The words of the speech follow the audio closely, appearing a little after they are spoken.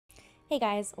Hey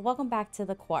guys, welcome back to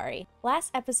the Quarry.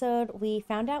 Last episode, we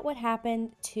found out what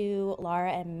happened to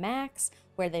Lara and Max,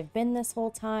 where they've been this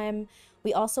whole time.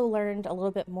 We also learned a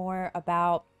little bit more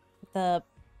about the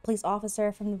police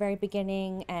officer from the very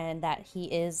beginning and that he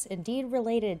is indeed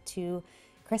related to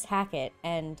Chris Hackett,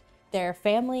 and their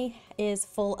family is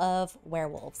full of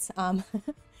werewolves.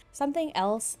 Something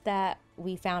else that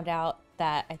we found out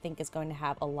that I think is going to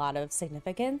have a lot of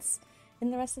significance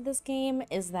in the rest of this game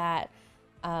is that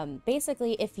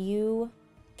basically, if you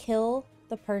kill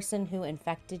the person who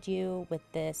infected you with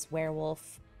this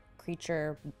werewolf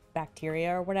creature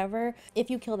bacteria or whatever, if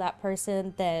you kill that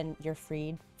person, then you're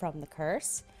freed from the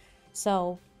curse.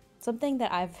 So something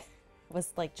that I've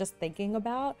was like just thinking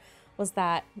about was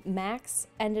that Max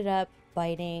ended up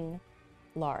biting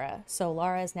Lara. So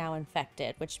Lara is now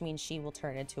infected, which means she will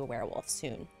turn into a werewolf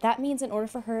soon. That means in order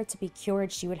for her to be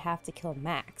cured, she would have to kill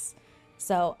Max.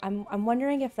 So I'm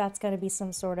wondering if that's going to be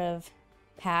some sort of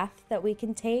path that we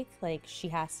can take. Like, she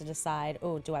has to decide,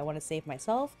 oh, do I want to save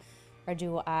myself? Or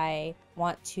do I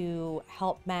want to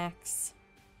help Max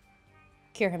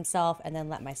cure himself and then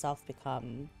let myself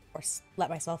become, or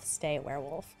let myself stay a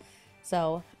werewolf?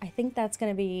 So I think that's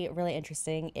going to be really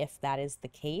interesting if that is the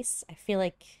case. I feel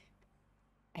like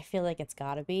it's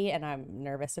gotta be, and I'm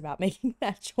nervous about making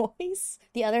that choice.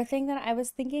 The other thing that I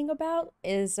was thinking about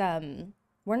is,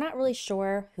 we're not really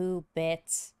sure who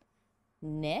bit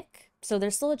Nick, so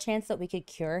there's still a chance that we could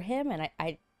cure him, and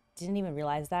I didn't even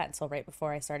realize that until right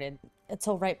before I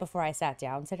sat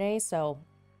down today. So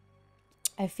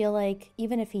I feel like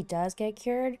even if he does get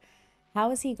cured, how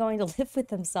is he going to live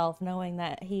with himself knowing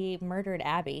that he murdered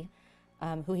Abby,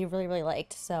 who he really, really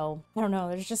liked? So I don't know,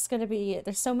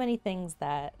 there's so many things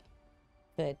that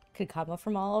could come up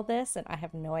from all of this, and I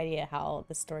have no idea how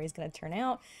the story is going to turn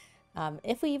out.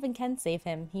 If we even can save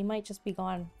him, he might just be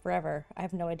gone forever. I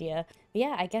have no idea. But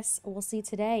yeah, I guess we'll see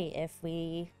today if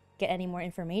we get any more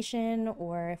information,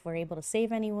 or if we're able to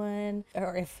save anyone,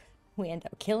 or if we end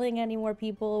up killing any more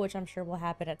people, which I'm sure will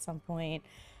happen at some point.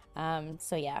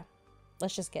 So yeah,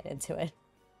 let's just get into it.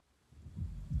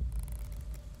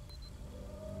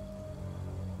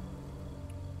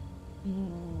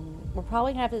 We're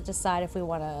probably gonna have to decide if we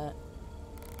want to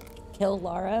kill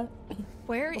Lara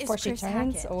before she turns,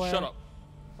 Hackett? or Shut up.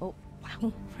 Oh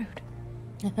wow,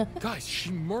 Rude. Guys,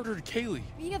 she murdered Kaylee.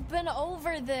 We have been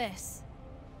over this.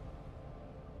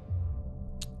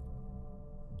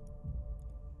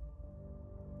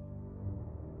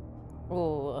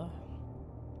 Oh,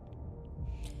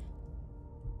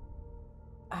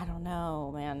 I don't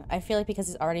know, man. I feel like because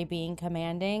he's already being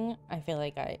commanding, I feel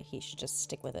like he should just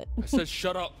stick with it. I said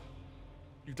shut up.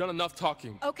 You've done enough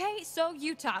talking. Okay, so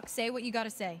you talk. Say what you gotta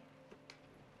say.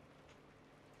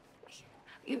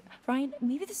 Ryan,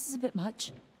 maybe this is a bit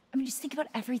much. I mean, just think about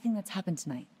everything that's happened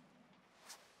tonight.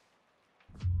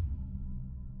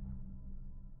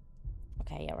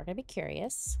 Okay, yeah, we're gonna be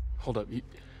curious. Hold up.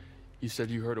 You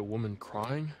said you heard a woman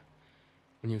crying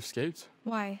when you escaped?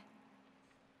 Why?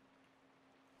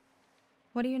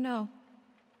 What do you know?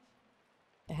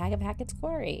 The Hag of Hackett's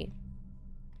Quarry.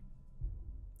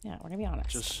 Yeah, we're gonna be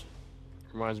honest. Just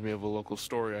reminds me of a local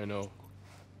story I know.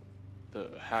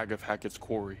 The Hag of Hackett's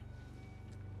Quarry.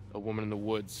 A woman in the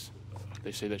woods.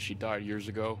 They say that she died years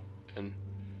ago, and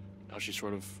now she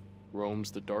sort of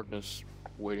roams the darkness,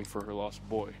 waiting for her lost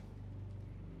boy.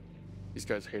 These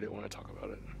guys hate it when I talk about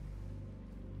it.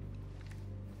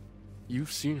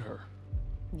 You've seen her.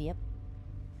 Yep.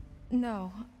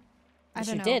 No. I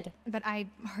don't know. She did. But I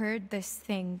heard this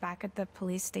thing back at the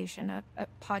police station, a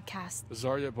podcast.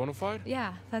 Zarya Bonafide?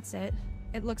 Yeah, that's it.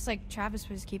 It looks like Travis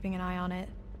was keeping an eye on it.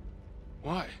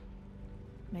 Why?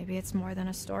 Maybe it's more than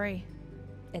a story.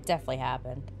 It definitely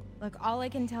happened. Look, all I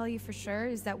can tell you for sure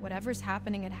is that whatever's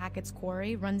happening at Hackett's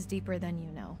Quarry runs deeper than you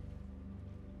know.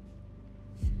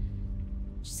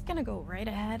 Just gonna go right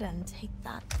ahead and take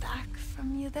that back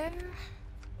from you there.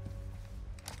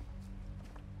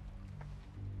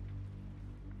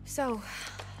 So,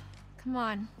 come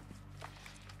on.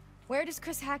 Where does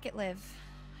Chris Hackett live?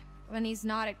 When he's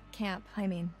not at camp, I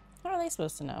mean. How are they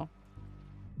supposed to know?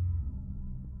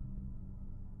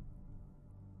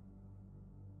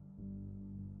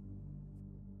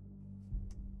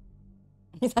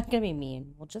 He's not gonna be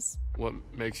mean. We'll just... What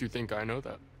makes you think I know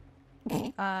that?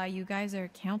 You guys are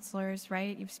counselors,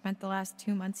 right? You've spent the last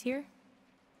 2 months here?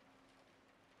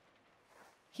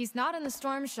 He's not in the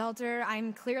storm shelter.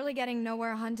 I'm clearly getting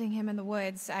nowhere hunting him in the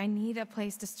woods. I need a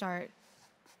place to start.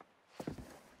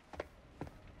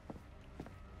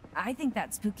 I think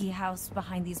that spooky house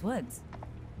behind these woods.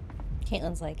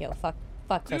 Caitlin's like, yo, fuck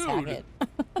Chris Dude. Hackett.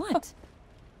 What?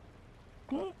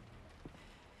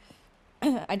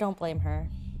 I don't blame her.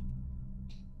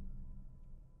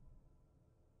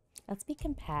 Let's be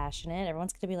compassionate.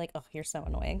 Everyone's gonna be like, oh, you're so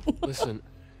annoying. Listen,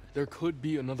 there could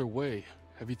be another way.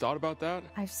 Have you thought about that?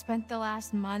 I've spent the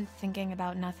last month thinking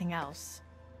about nothing else.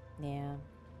 Yeah.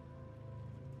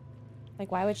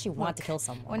 Like, why would she want to Look, kill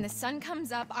someone? When the sun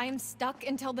comes up, I am stuck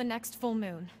until the next full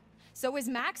moon. So is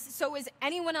Max, so is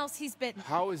anyone else he's bitten.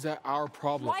 How is that our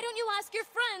problem? Why don't you ask your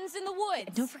friends in the woods?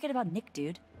 And don't forget about Nick,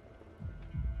 dude.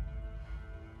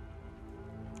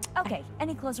 Okay,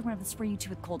 any closer we're gonna spray you two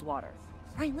with cold water.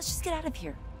 Ryan, let's just get out of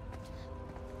here.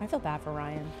 I feel bad for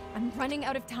Ryan. I'm running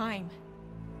out of time.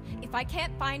 If I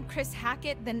can't find Chris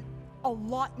Hackett, then a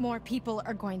lot more people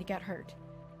are going to get hurt.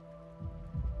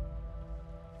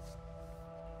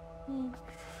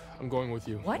 I'm going with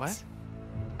you. What?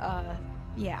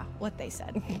 Yeah, what they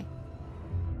said.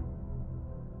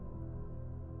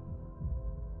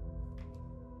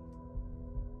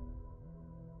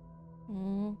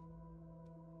 I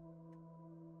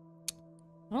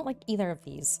don't like either of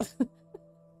these.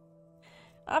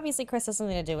 Obviously, Chris has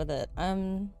something to do with it.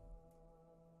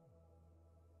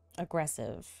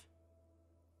 Aggressive.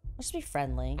 Let's just be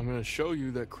friendly. I'm gonna show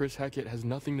you that Chris Hackett has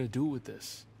nothing to do with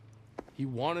this. He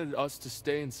wanted us to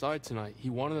stay inside tonight. He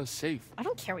wanted us safe. I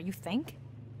don't care what you think.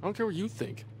 I don't care what you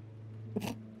think.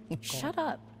 Shut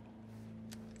up.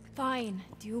 Fine,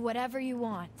 do whatever you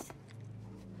want.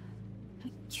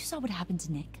 You saw what happened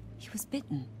to Nick. He was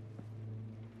bitten.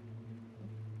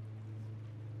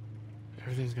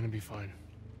 Everything's gonna be fine.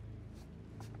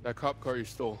 That cop car you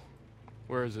stole,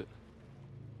 where is it?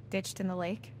 Ditched in the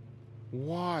lake.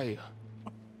 Why?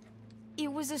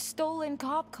 It was a stolen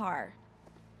cop car.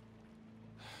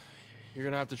 You're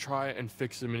gonna have to try and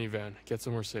fix the minivan. Get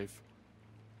somewhere safe.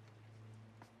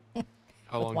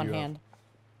 How With long one do you hand.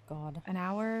 God. An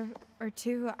hour or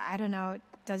two? I don't know. It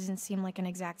doesn't seem like an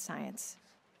exact science.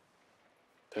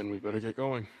 have? Then we better get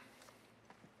going.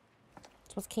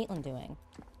 So what's Caitlin doing?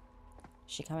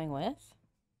 Is she coming with?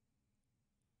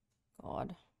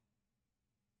 God.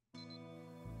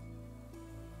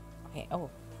 Okay, oh,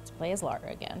 let's play as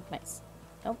Lara again. Nice.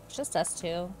 Nope, it's just us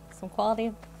two. Some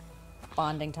quality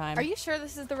bonding time. Are you sure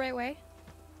this is the right way?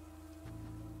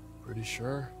 Pretty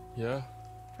sure, yeah?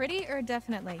 Pretty or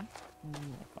definitely? Oh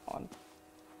my God.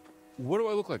 What do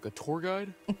I look like, a tour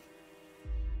guide?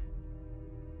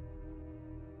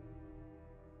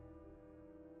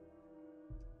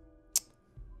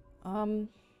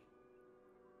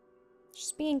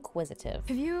 Just be inquisitive.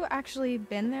 Have you actually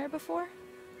been there before?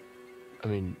 I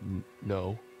mean,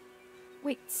 no.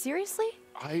 Wait, seriously?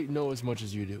 I know as much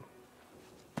as you do.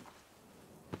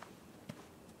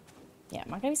 Yeah, I'm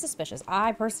not gonna be suspicious.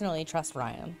 I personally trust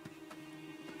Ryan.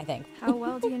 I think. How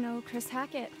well do you know Chris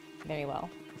Hackett? Very well.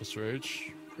 Mr.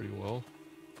 H, pretty well.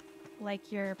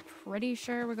 Like you're pretty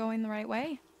sure we're going the right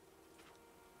way?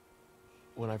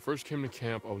 When I first came to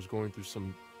camp, I was going through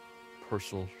some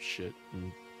personal shit,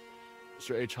 and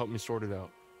Mr. H helped me sort it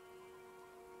out.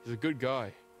 He's a good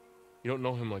guy. You don't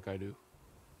know him like I do.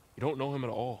 You don't know him at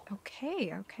all.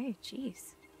 Okay,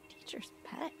 jeez. Teacher's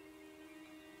pet.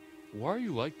 Why are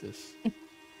you like this?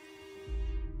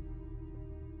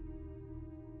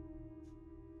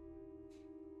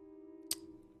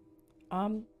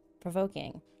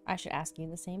 Provoking. I should ask you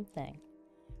the same thing.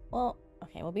 Well,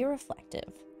 okay, we'll be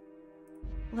reflective.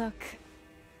 Look,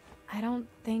 I don't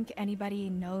think anybody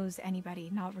knows anybody,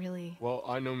 not really. Well,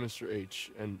 I know Mr.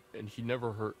 H, and he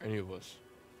never hurt any of us.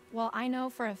 Well, I know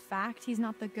for a fact he's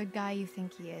not the good guy you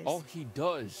think he is. All he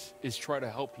does is try to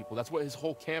help people. That's what his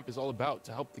whole camp is all about,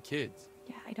 to help the kids.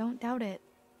 Yeah, I don't doubt it.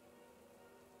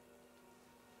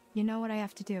 You know what I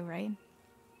have to do, right?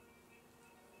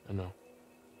 I know.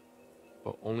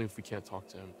 But only if we can't talk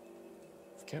to him.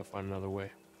 If we can't find another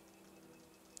way.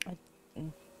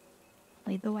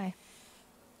 Lead the way.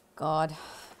 God,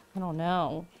 I don't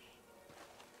know.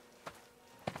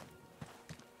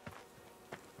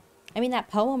 I mean, that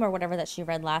poem or whatever that she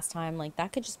read last time, like,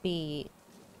 that could just be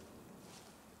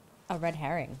a red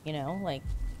herring, you know? Like,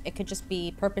 it could just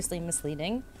be purposely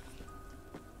misleading.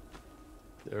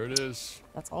 There it is.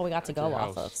 That's all we got to At go your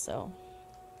off house. of, so.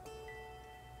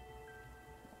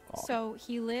 God. So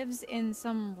he lives in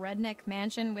some redneck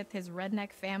mansion with his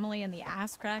redneck family in the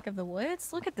ass crack of the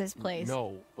woods? Look at this place.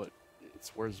 No, but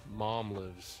it's where his mom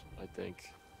lives, I think.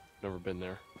 Never been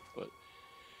there. But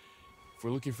if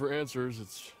we're looking for answers,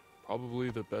 it's probably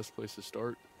the best place to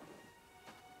start.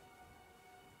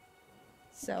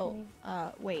 So,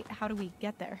 wait, how do we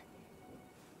get there?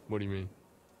 What do you mean?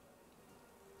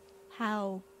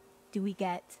 How do we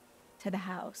get to the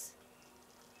house?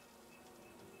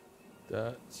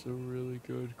 That's a really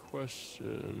good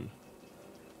question.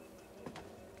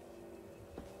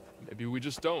 Maybe we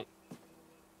just don't.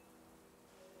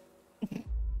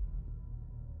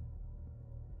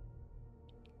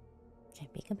 Okay,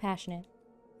 be compassionate.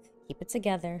 Keep it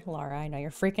together, Lara. I know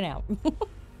you're freaking out.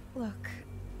 Look,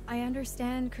 I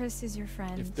understand Chris is your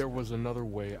friend. If there was another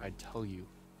way, I'd tell you.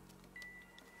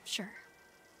 Sure.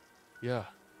 Yeah.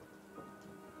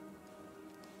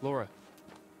 Laura,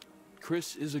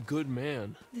 Chris is a good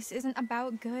man. This isn't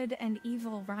about good and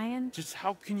evil, Ryan. Just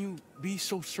how can you be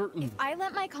so certain? If I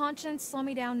let my conscience slow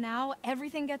me down now,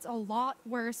 everything gets a lot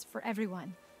worse for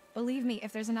everyone. Believe me,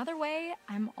 if there's another way,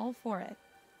 I'm all for it.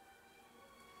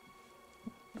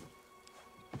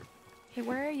 Hey,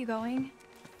 where are you going?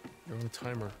 You're on a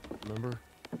timer, remember?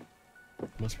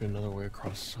 Must be another way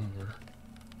across somewhere.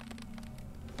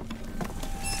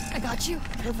 I got you.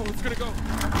 Careful, it's gonna go.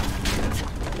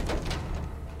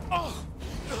 Oh!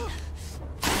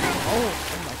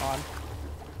 Oh my god.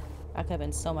 That could have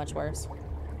been so much worse.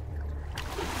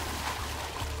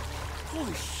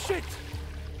 Holy shit!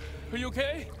 Are you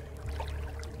okay?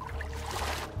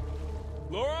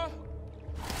 Laura?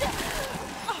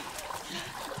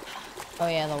 Oh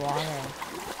yeah, the water.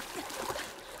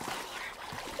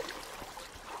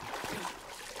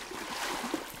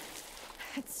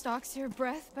 It stalks your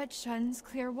breath but shuns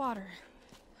clear water.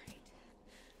 Right.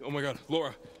 Oh my god,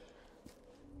 Laura.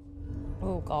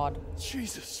 Oh god.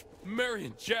 Jesus,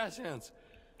 Marion, jazz hands.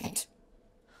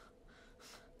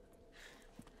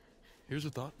 Here's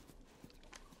a thought.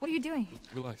 What are you doing?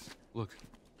 Relax, look.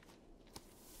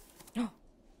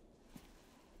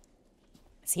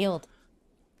 It's healed.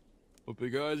 What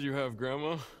big eyes you have,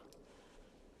 Grandma.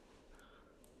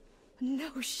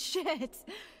 No shit.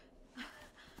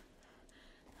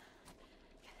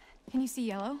 Can you see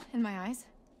yellow in my eyes?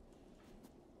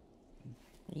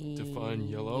 Define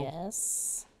yellow?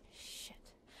 Yes. Shit.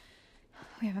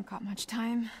 We haven't got much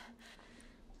time.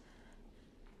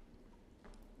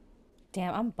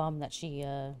 Damn, I'm bummed that she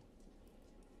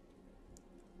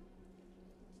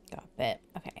got bit.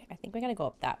 Okay, I think we gotta go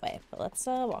up that way, but let's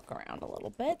walk around a little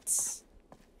bit.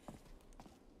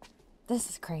 This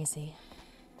is crazy.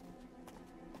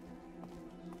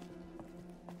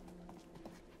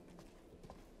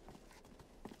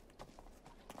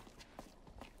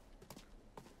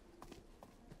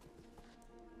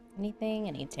 Anything?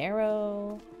 Any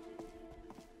tarot?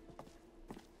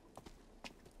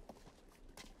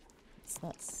 What's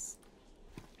this?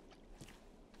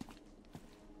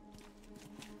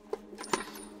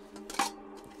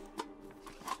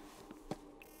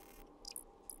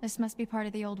 This must be part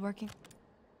of the old working.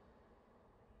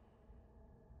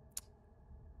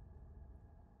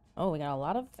 Oh, we got a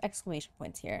lot of exclamation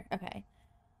points here. Okay.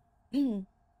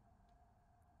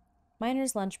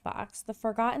 Miner's lunchbox. The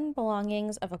forgotten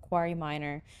belongings of a quarry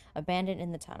miner abandoned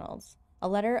in the tunnels. A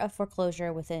letter of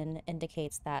foreclosure within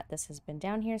indicates that this has been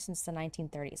down here since the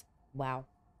 1930s. Wow.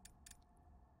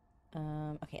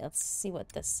 Okay, let's see what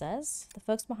this says. The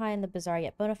folks behind the Bizarre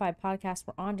Yet Bonafide podcast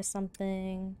were onto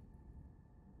something.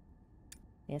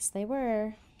 Yes, they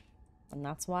were. And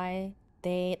that's why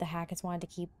the Hacketts wanted to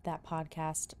keep that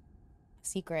podcast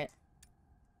secret.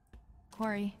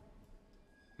 Quarry.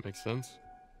 Makes sense.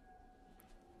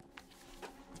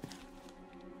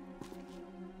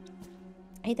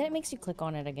 I hate that it makes you click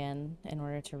on it again in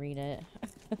order to read it.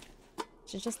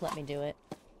 Should just let me do it.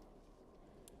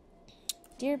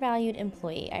 Dear valued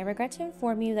employee, I regret to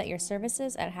inform you that your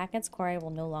services at Hackett's Quarry will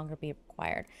no longer be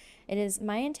required. It is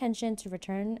my intention to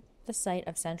return the site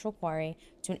of Central Quarry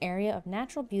to an area of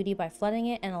natural beauty by flooding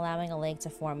it and allowing a lake to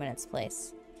form in its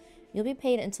place. You'll be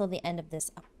paid until the end of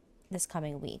this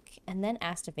coming week, and then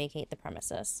asked to vacate the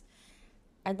premises.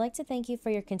 I'd like to thank you for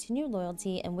your continued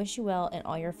loyalty and wish you well in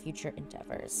all your future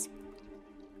endeavors.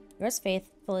 Yours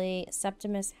faithfully,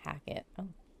 Septimus Hackett. Oh.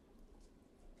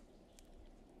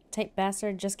 Type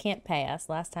bastard just can't pay us.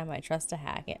 Last time I trust a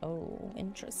Hackett. Oh,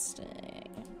 interesting.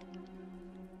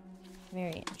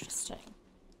 Very interesting.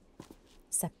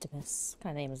 Septimus. What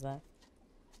kind of name is that?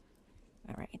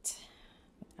 Alright.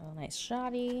 Got a nice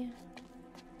shoddy.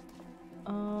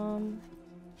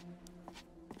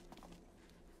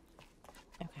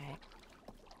 Okay.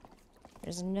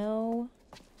 There's no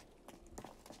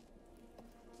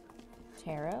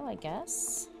tarot, I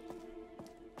guess.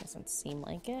 Doesn't seem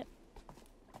like it.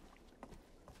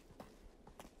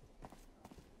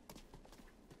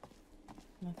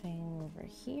 Nothing over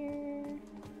here.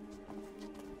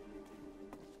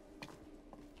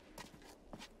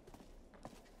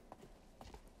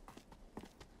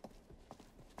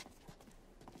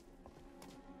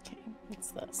 Okay,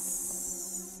 what's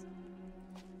this?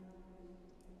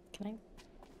 Can I?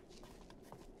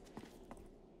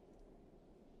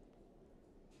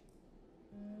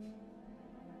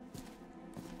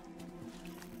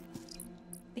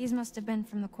 These must have been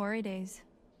from the Quarry days.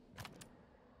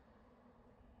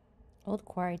 Old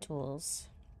quarry tools.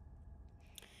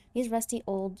 These rusty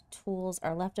old tools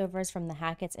are leftovers from the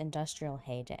Hackett's industrial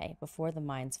heyday, before the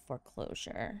mine's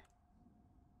foreclosure.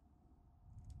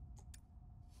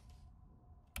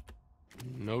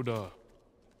 No duh.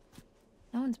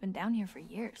 No one's been down here for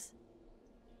years.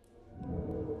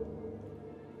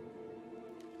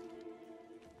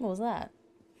 What was that?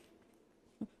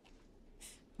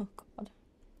 Oh, God.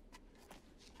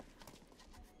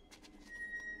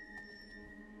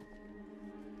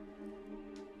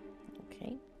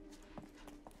 Okay.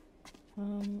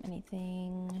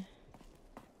 Anything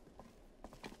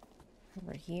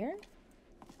over here?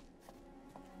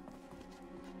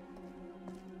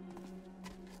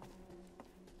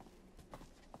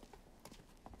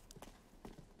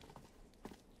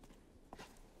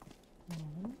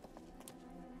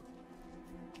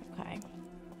 Okay.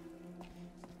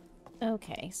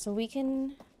 Okay, so we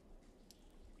can...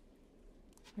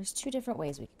 There's two different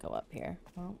ways we could go up here.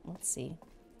 Well, let's see.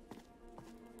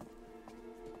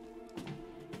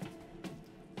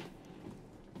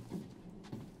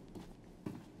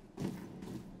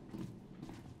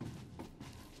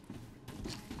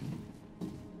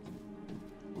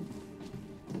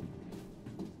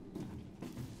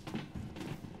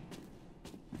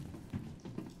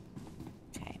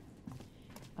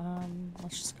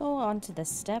 Let's just go on to this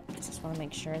step. I just want to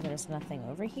make sure there's nothing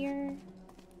over here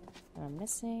that I'm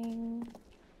missing.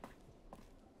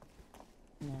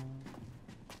 No.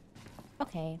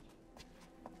 Okay.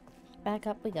 Back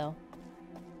up we go.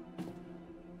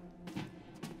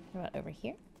 What about over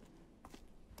here?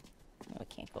 No, we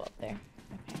can't go up there.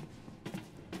 Okay.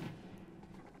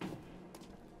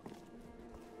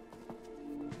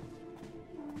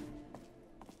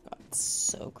 God, it's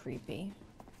so creepy.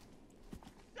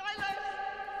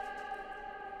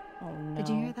 Oh no. Did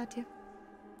you hear that too?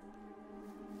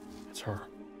 It's her.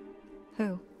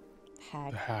 Who?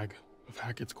 Hag. The hag of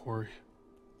Hackett's Quarry.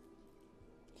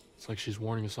 It's like she's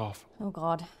warning us off. Oh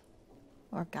God.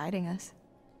 Or guiding us.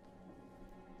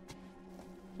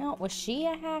 Now, was she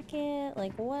a Hackett?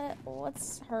 Like,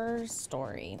 what's her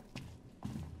story?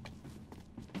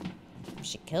 Was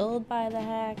she killed by the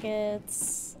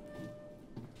Hacketts?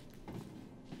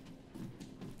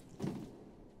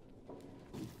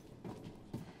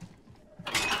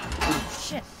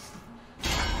 Shit.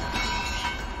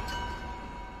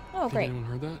 Oh, great. Anyone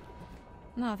heard that?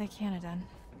 No, they can't have done.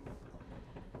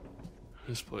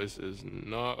 This place is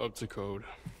not up to code.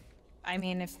 I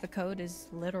mean, if the code is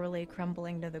literally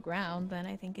crumbling to the ground, then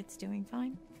I think it's doing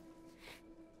fine.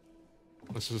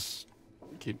 Let's just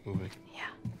keep moving. Yeah.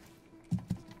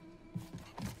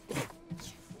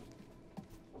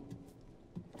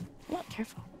 Not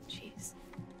careful. Jeez.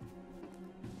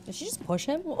 Did she just push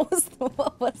him?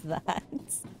 What was that?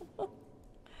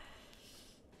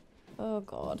 Oh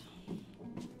God.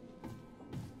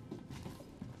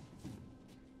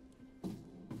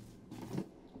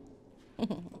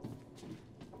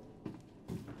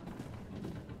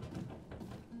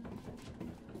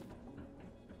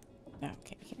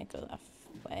 Okay, can't go that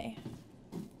way.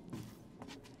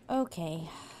 Okay.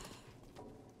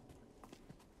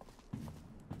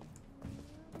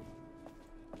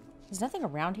 There's nothing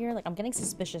around here. Like, I'm getting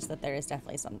suspicious that there is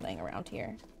definitely something around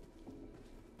here.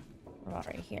 What about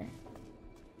right here?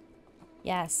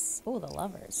 Yes. Oh, the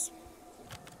lovers.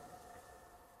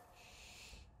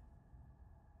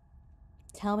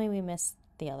 Tell me we missed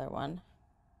the other one.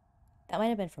 That might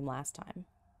have been from last time.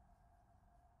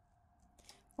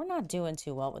 We're not doing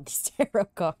too well with these tarot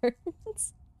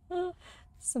cards.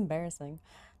 It's embarrassing.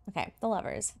 Okay, the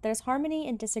lovers. There's harmony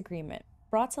and disagreement,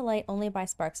 brought to light only by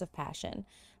sparks of passion.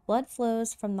 Blood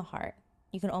flows from the heart.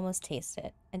 You can almost taste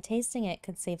it, and tasting it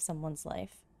could save someone's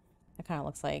life. That kind of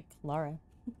looks like Lara.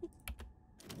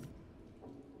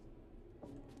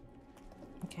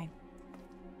 Okay.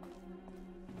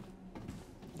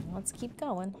 Let's keep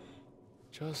going.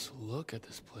 Just look at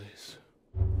this place.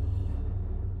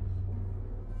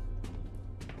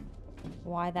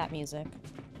 Why that music?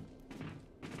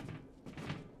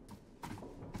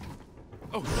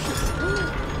 Oh,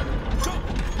 shit. Jump!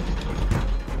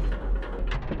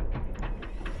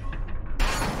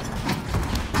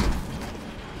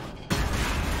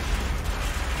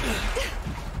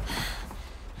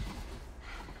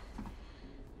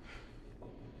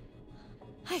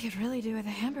 I could really do with a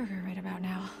hamburger right about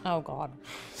now. Oh God.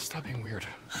 Stop being weird.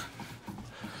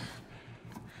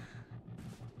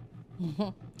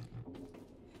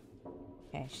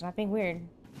 Okay, she's not being weird.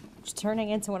 She's turning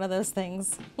into one of those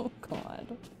things. Oh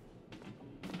God.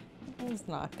 It's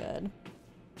not good.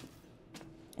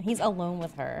 And he's alone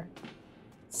with her.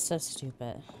 So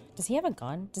stupid. Does he have a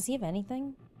gun? Does he have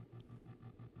anything?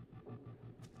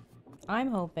 I'm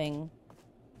hoping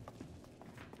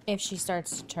if she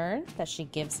starts to turn, that she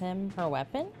gives him her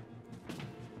weapon.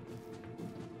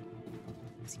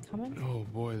 Is he coming? Oh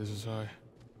boy, this is high.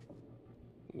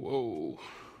 Whoa.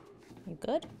 You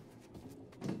good?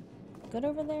 Good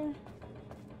over there?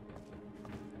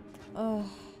 Oh.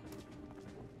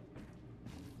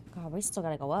 God, we still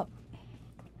gotta go up.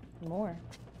 More.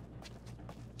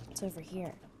 It's over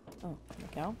here. Oh, there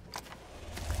we go.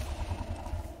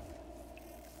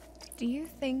 Do you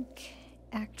think,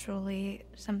 actually,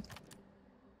 some...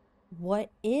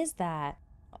 What is that?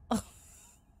 Oh,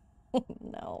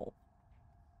 no.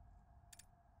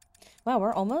 Wow,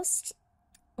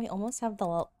 we almost have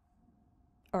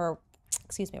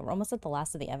excuse me, we're almost at the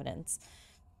last of the evidence.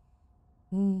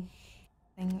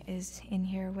 thing is in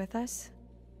here with us?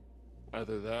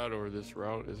 Either that or this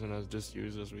route isn't as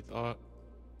disused as we thought.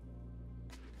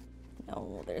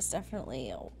 No, there's definitely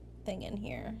a thing in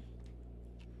here.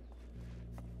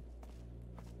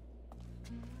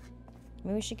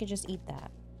 Maybe she could just eat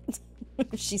that.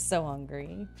 She's so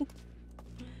hungry.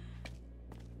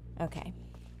 Okay.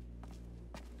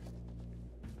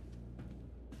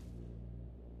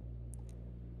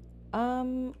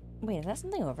 Wait, is that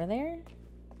something over there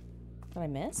that I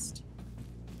missed?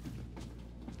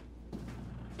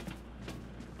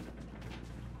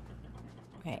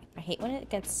 Okay, I hate when it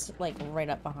gets, like, right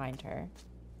up behind her.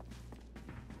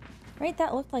 Right,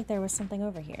 that looked like there was something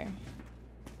over here.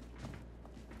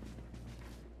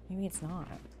 Maybe it's not.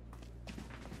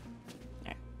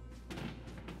 Okay.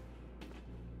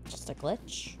 Just a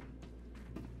glitch?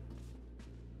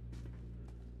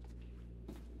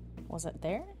 Was it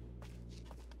there?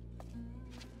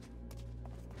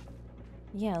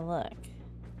 Yeah, look.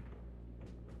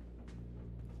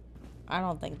 I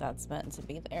don't think that's meant to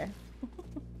be there.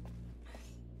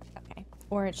 Okay.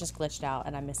 Or it just glitched out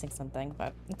and I'm missing something,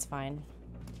 but it's fine.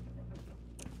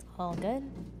 It's all good.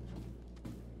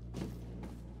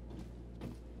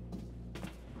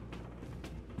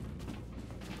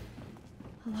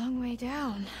 A long way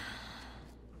down.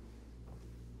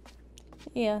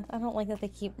 Yeah, I don't like that they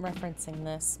keep referencing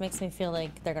this. Makes me feel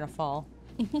like they're gonna fall.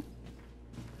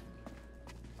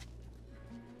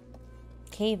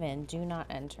 Cave in, do not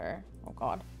enter. Oh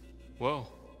god.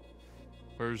 Well,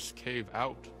 where's cave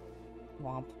out?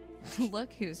 Womp.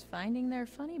 Look who's finding their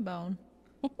funny bone.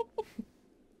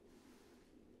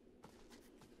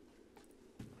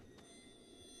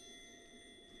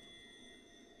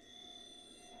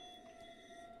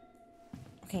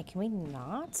 Okay, can we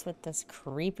not with this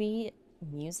creepy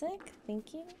music?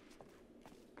 Thank you.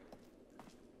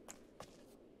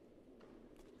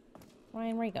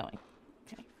 Ryan, where are you going?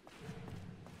 Okay.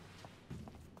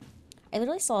 I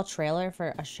literally saw a trailer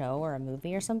for a show or a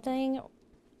movie or something,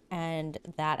 and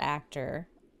that actor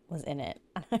was in it.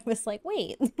 And I was like,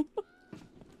 wait.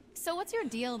 So what's your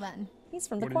deal then? He's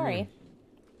from the What do you Quarry. mean?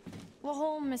 The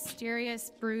whole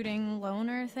mysterious, brooding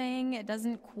loner thing, it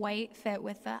doesn't quite fit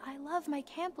with the I love my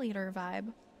camp leader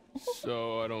vibe.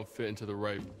 So I don't fit into the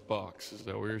right box, is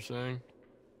that what you're saying?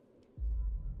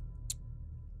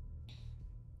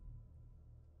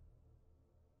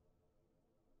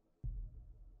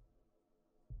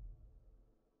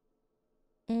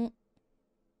 Mm.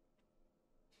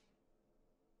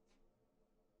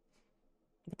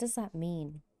 What does that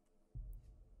mean?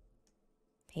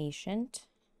 Patient?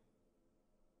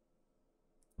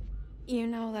 You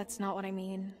know that's not what I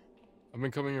mean. I've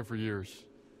been coming here for years.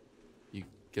 You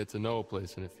get to know a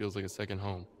place and it feels like a second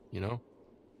home, you know?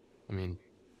 I mean,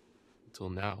 until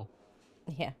now.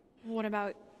 Yeah. What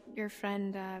about your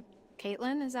friend,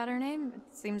 Caitlin? Is that her name?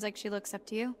 It seems like she looks up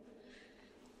to you.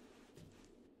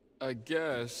 I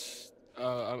guess,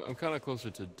 I'm kind of closer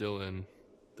to Dylan,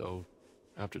 though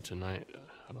after tonight,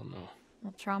 I don't know.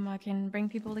 Well, trauma can bring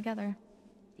people together.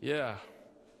 Yeah,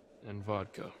 and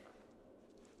vodka.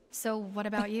 So what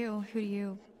about you? Who do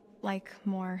you like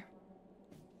more?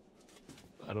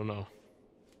 I don't know.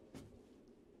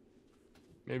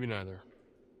 Maybe neither.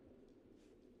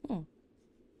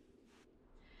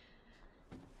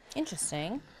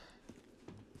 Interesting.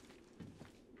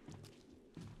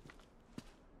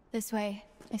 This way.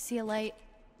 I see a light.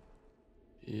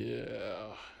 Yeah.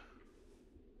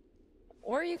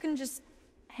 Or you can just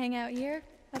hang out here.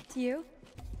 Up to you.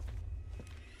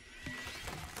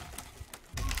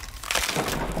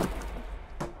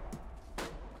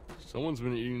 Someone's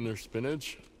been eating their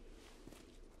spinach.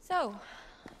 So,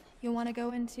 you want to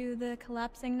go into the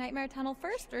collapsing nightmare tunnel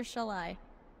first, or shall I?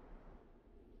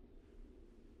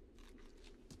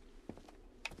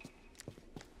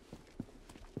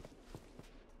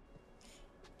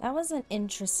 That was an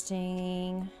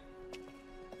interesting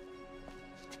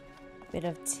bit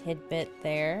of tidbit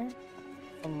there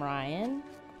from Ryan.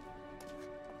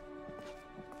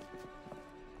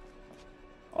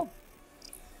 Oh,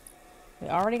 we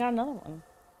already got another one.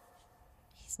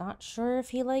 He's not sure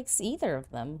if he likes either of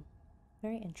them.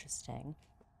 Very interesting.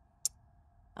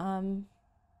 I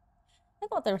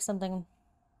thought there was something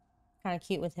kind of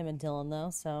cute with him and Dylan, though,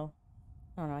 so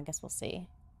I don't know. I guess we'll see.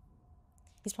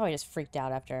 He's probably just freaked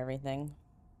out after everything.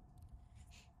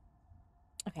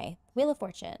 Okay, Wheel of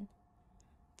Fortune.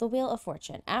 The Wheel of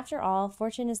Fortune. After all,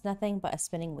 fortune is nothing but a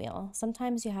spinning wheel.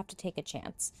 Sometimes you have to take a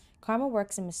chance. Karma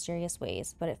works in mysterious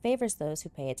ways, but it favors those who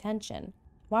pay attention.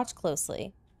 Watch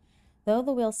closely. Though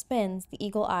the wheel spins, the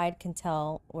eagle-eyed can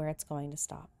tell where it's going to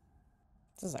stop.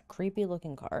 This is a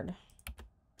creepy-looking card.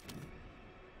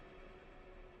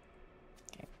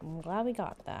 Okay, I'm glad we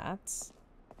got that.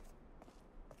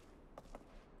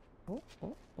 Oh,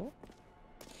 oh, oh.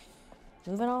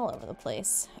 Moving all over the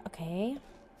place. Okay.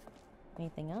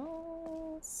 Anything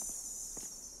else?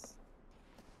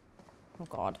 Oh,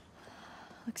 God.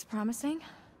 Looks promising.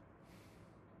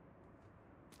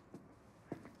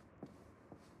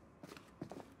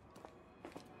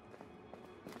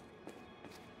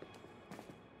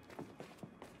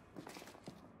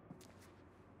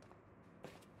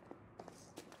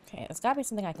 Okay, there's gotta be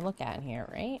something I can look at in here,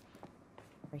 right?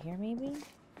 Over here, maybe?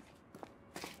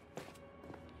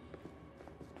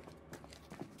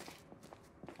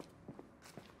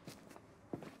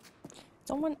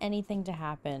 Don't want anything to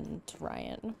happen to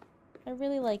Ryan. I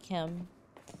really like him.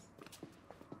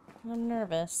 I'm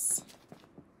nervous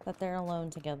that they're alone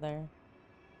together.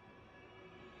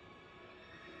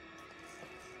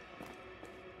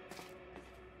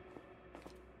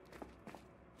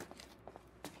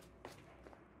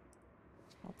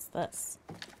 What's this?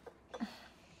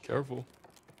 Careful.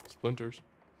 Splinters.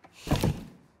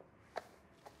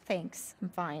 Thanks, I'm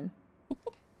fine.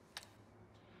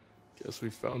 Guess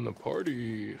we found the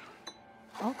party.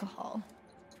 Alcohol.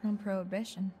 From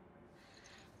Prohibition.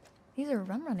 These are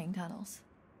rum-running tunnels.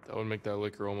 That would make that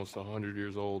liquor almost 100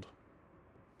 years old.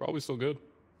 Probably still good.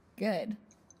 Good.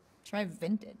 Try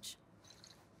vintage.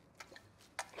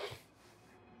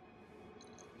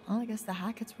 Well, I guess the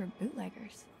Hacketts were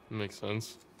bootleggers. Makes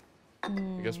sense. I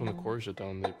guess when the quarry shut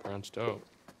down, they branched out.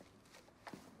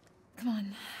 Come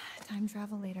on, time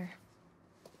travel later.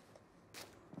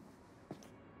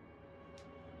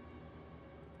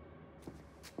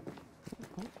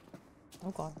 Oh,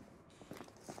 God.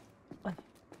 What?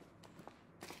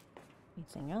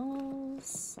 Anything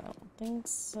else? I don't think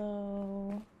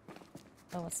so.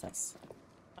 Oh, what's this?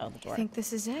 Oh, the door. I think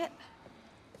this is it.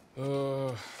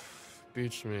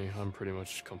 Beats me. I'm pretty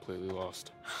much completely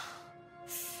lost.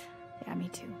 Yeah, me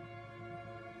too.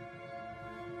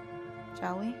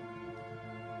 Shall we?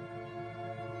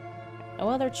 No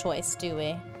other choice, do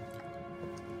we?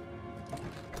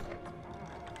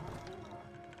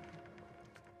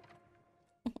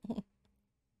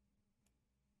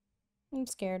 I'm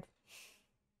scared.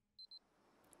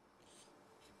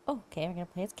 Oh, okay, we're gonna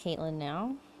play as Caitlin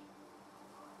now.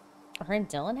 Are her and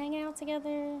Dylan hanging out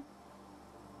together?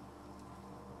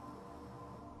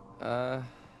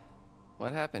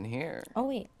 What happened here? Oh,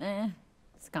 wait.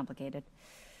 It's complicated.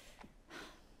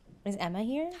 Is Emma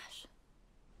here? Gosh.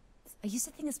 I used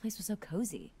to think this place was so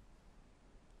cozy.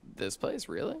 This place,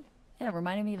 really? Yeah, it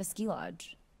reminded me of a ski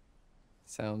lodge.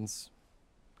 Sounds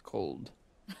cold.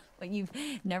 But you've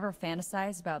never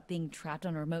fantasized about being trapped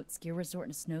on a remote ski resort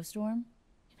in a snowstorm?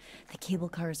 The cable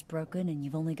car is broken and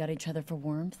you've only got each other for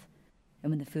warmth.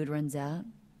 And when the food runs out,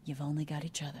 you've only got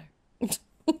each other.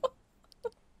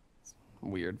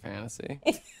 Weird fantasy.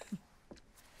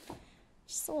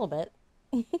 Just a little bit.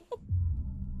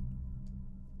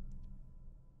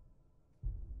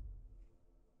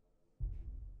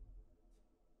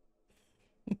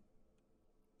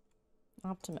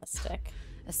 Optimistic.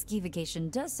 A ski vacation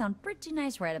does sound pretty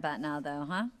nice right about now, though,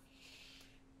 huh?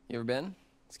 You ever been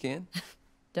skiing?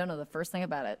 Don't know the first thing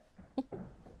about it.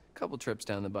 Couple trips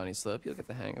down the bunny slope, you'll get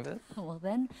the hang of it. Well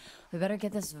then, we better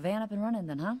get this van up and running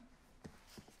then, huh?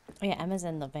 Oh yeah, Emma's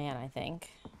in the van, I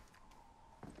think.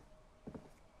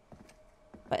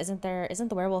 But isn't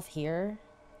the werewolf here?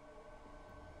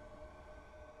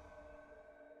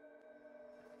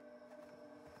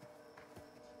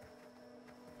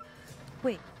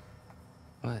 Wait,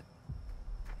 What?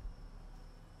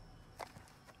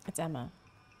 It's Emma.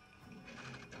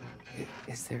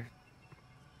 Is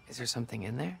there something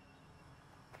in there?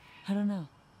 I don't know.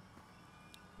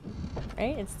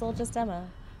 Right? It's still just Emma.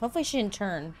 Hopefully she didn't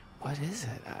turn. What is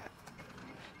it?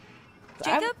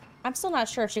 Jacob? I'm still not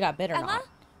sure if she got bit or Emma? not.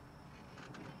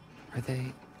 Are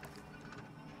they...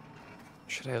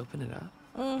 Should I open it up?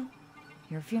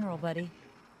 Your funeral, buddy.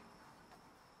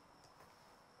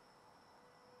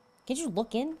 Can't you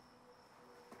look in?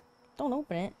 Don't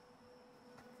open it.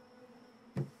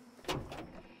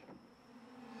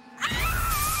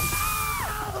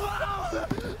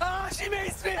 Oh, she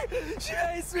makes me! She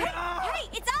makes me! Hey,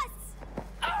 it's us!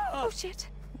 Oh, shit.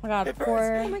 Oh my god, poor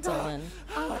Dylan.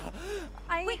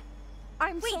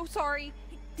 I'm so sorry.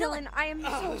 Dylan, I am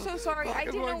so sorry. I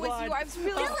didn't know it was you. I was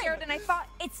really scared and I thought...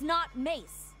 It's not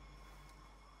mace.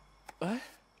 What?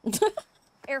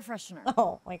 Air freshener.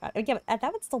 Oh my god. Yeah, but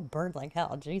that would still burn like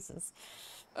hell. Jesus.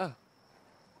 Oh.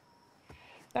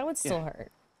 That would still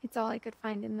hurt. It's all I could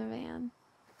find in the van.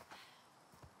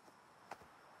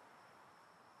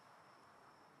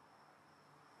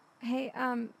 Hey,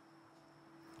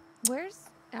 where's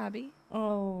Abby?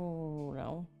 Oh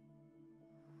no.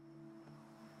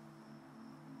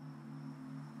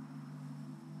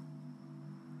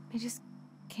 I just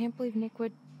can't believe Nick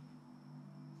would...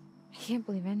 I can't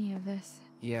believe any of this.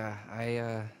 Yeah,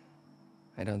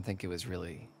 I don't think it was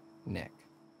really Nick.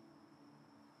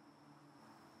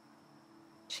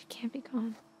 She can't be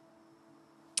gone.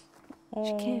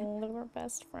 Oh, can't. they were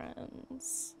best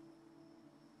friends.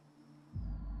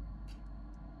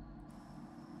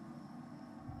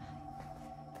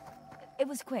 It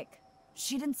was quick.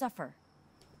 She didn't suffer.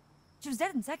 She was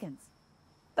dead in seconds.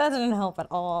 That didn't help at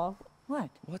all. What?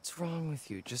 What's wrong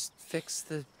with you? Just fix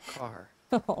the car.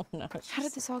 Oh no. How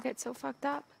did this all get so fucked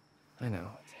up? I know.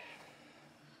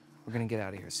 We're gonna get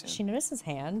out of here soon. She noticed his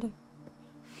hand.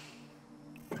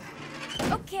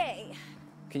 Okay.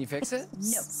 Can you fix it?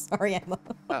 No. Sorry, Emma.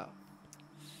 Oh.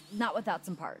 Not without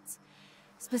some parts.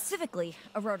 Specifically,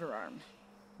 a rotor arm.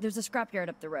 There's a scrapyard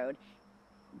up the road.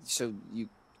 So you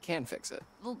can fix it?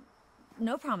 Well,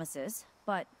 no promises,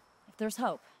 but if there's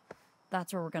hope,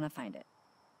 that's where we're gonna find it.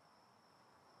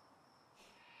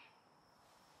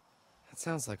 That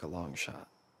sounds like a long shot.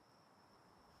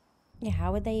 Yeah,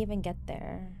 how would they even get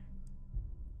there?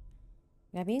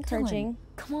 You gotta be encouraging.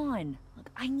 Dylan, come on. Look,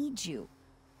 I need you.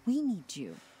 We need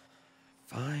you.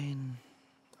 Fine.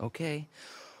 Okay.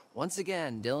 Once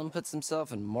again, Dylan puts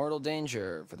himself in mortal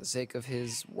danger for the sake of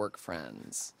his work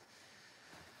friends.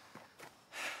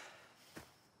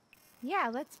 Yeah,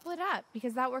 let's split up,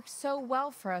 because that worked so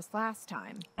well for us last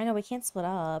time. I know, we can't split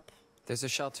up. There's a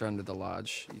shelter under the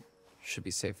lodge. You should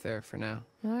be safe there for now.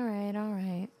 All right, all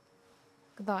right.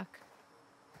 Good luck.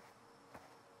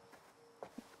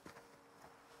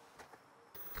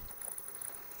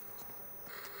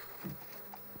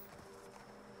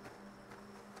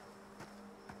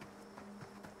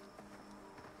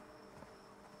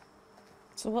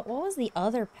 So what was the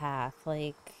other path?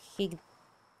 Like, they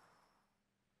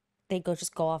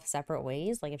just go off separate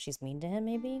ways? Like, if she's mean to him,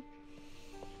 maybe?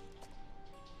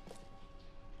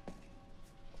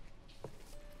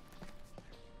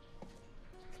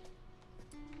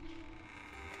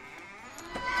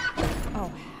 Oh,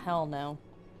 hell no.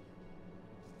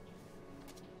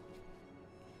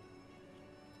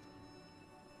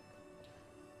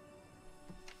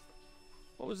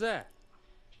 What was that?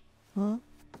 Huh?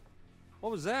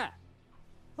 What was that?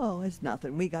 Oh, it's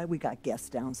nothing. We got guests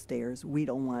downstairs. We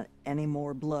don't want any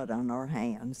more blood on our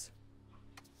hands.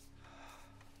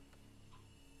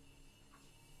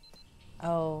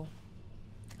 Oh.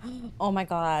 Oh my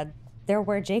god. They're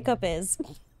where Jacob is.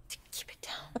 Keep it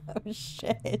down. Oh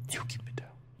shit. You keep it down.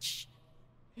 Shh.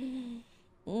 Mm.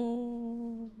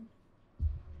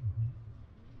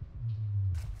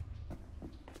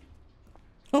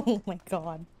 Oh my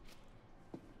god.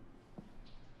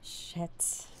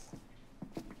 Shit.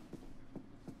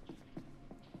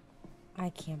 I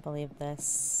can't believe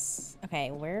this.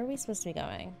 Okay, where are we supposed to be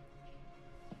going?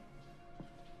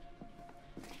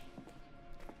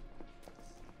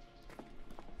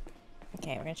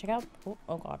 Okay, we're gonna check out. Oh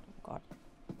god, oh god.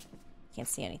 Can't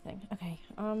see anything. Okay,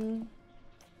 oh.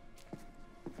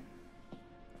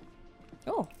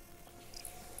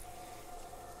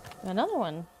 Another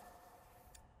one.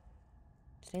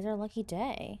 Today's our lucky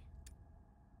day.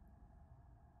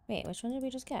 Wait, which one did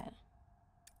we just get?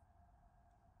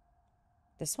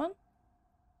 This one?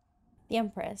 The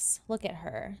Empress. Look at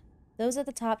her. Those at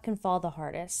the top can fall the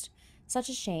hardest. Such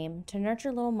a shame, to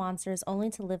nurture little monsters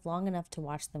only to live long enough to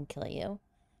watch them kill you.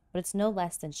 But it's no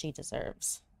less than she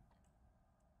deserves.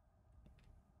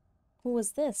 Who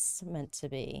was this meant to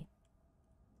be?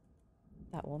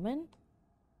 That woman?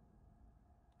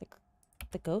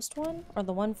 The ghost one? Or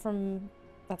the one from...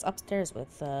 that's upstairs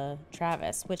with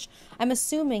Travis, which I'm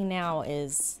assuming now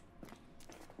is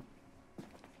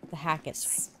the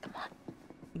Hackett's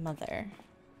mother.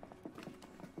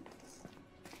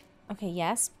 Okay,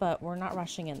 yes, but we're not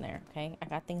rushing in there, okay? I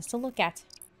got things to look at.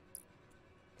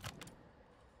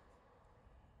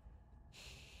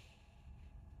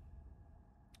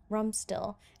 Rum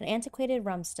still. An antiquated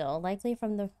rum still, likely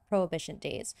from the Prohibition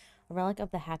days. A relic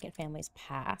of the Hackett family's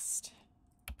past.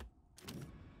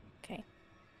 Okay.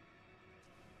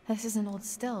 This is an old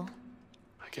still.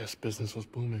 I guess business was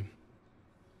booming.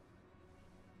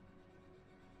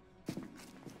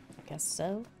 I guess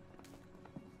so.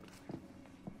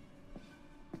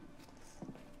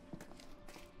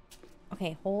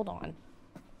 Okay, hold on.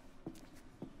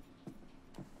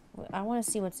 I want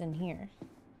to see what's in here.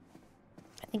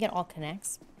 I think it all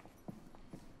connects.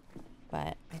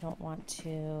 But I don't want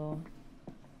to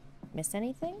miss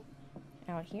anything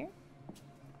out here.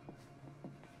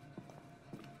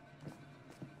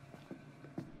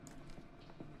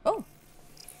 Oh!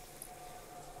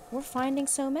 We're finding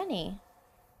so many.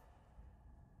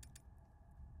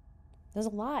 There's a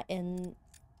lot in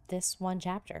this one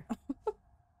chapter.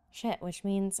 Shit, which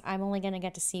means I'm only gonna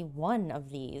get to see one of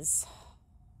these.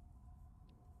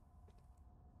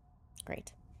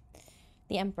 Great.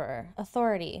 The Emperor.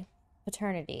 Authority.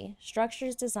 Paternity.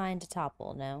 Structures designed to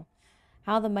topple, no.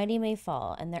 How the mighty may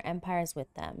fall, and their empires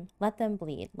with them. Let them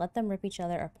bleed. Let them rip each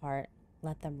other apart.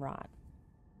 Let them rot.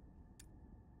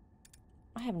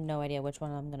 I have no idea which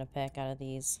one I'm gonna pick out of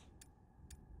these.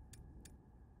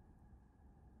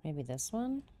 Maybe this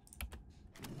one?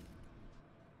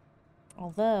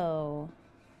 Although,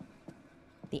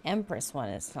 the Empress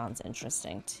one sounds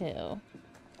interesting, too.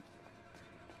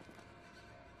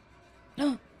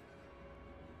 There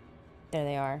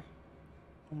they are.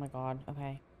 Oh my god,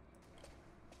 okay.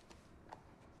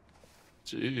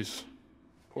 Jeez.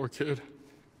 Poor kid.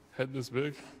 Head this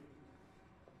big.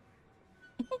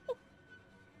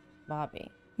 Bobby.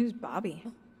 Who's Bobby?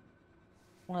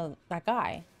 Well, that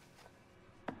guy.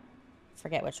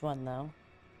 Forget which one, though.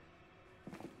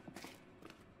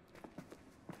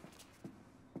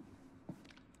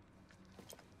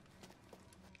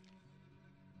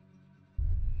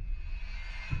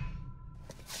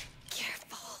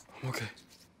 Careful. I'm okay.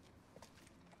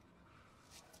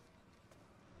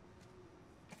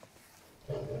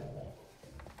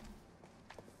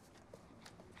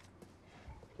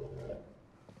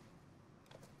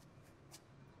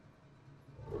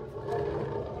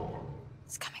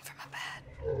 It's coming from up ahead.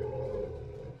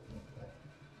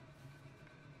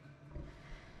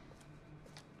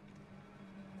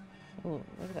 Ooh,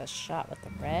 look at that shot with the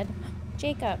red.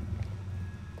 Jacob.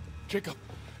 Jacob.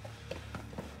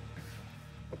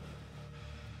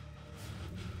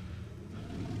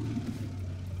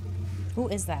 Who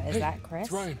is that? Is that Chris?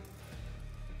 It's Ryan.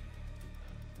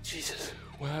 Jesus,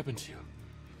 what happened to you?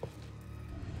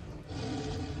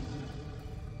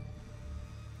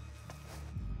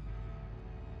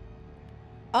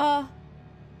 Oh,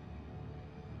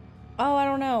 I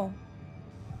don't know.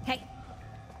 Hey.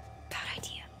 Bad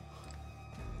idea.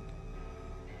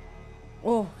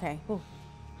 Oh, okay. Ooh.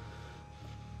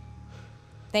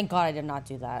 Thank God I did not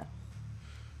do that.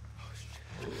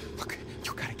 Look,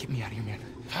 you gotta get me out of here, man.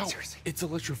 How? Seriously. It's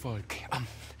electrified. Okay,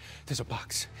 there's a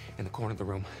box in the corner of the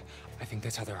room. I think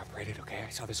that's how they're operated, okay? I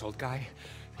saw this old guy,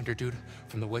 hunter dude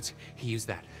from the woods. He used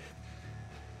that.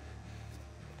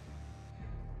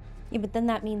 Yeah, but then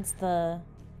that means the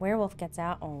werewolf gets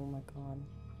out. Oh my God.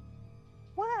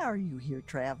 Why are you here,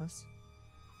 Travis?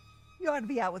 You ought to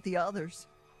be out with the others.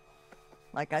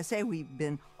 Like I say, we've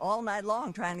been all night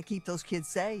long trying to keep those kids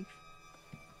safe.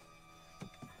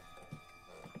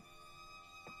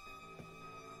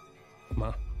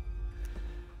 Ma.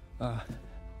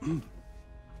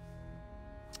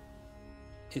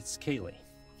 It's Kaylee.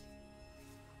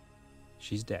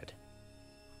 She's dead.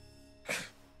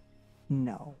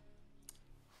 No.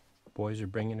 Boys are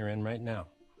bringing her in right now.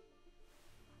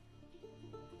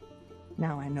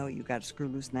 Now I know you got to screw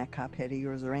loose in that cop head of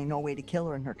yours. There ain't no way to kill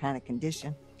her in her kind of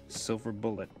condition. Silver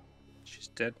bullet. She's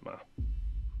dead, Ma.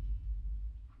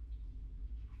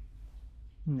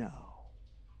 No.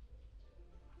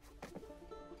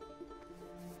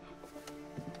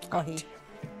 Oh,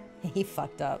 he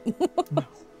fucked up. No.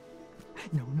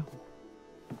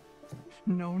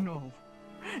 No.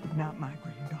 Not my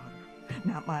granddaughter.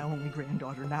 Not my only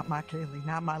granddaughter. Not my Kaylee.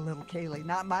 Not my little Kaylee.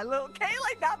 Not my little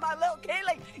Kaylee. Not my little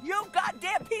Kaylee. You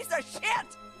goddamn piece of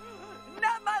shit!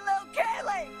 Not my little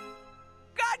Kaylee!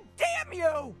 God damn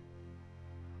you!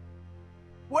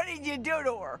 What did you do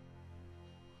to her?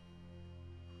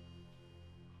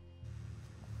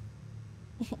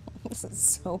 This is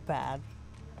so bad.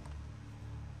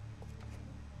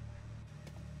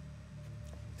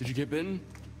 Did you get bitten?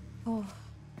 Oh.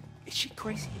 Is she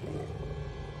crazy?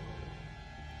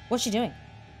 What's she doing?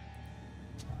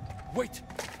 Wait!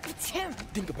 It's him!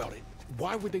 Think about it.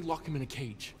 Why would they lock him in a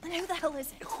cage? And who the hell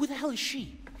is it? Who the hell is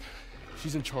she?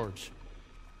 She's in charge.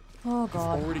 Oh, You've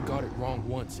God. already got it wrong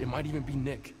once. It might even be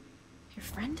Nick. Your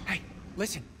friend? Hey,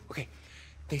 listen. Okay,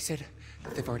 they said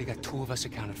that they've already got 2 of us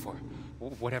accounted for.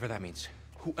 Whatever that means.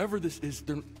 Whoever this is,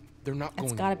 they're not going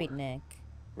It's gotta be anywhere. Nick.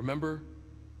 Remember?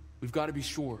 We've got to be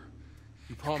sure.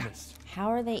 You promised. How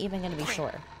are they even gonna be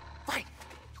sure? Fine.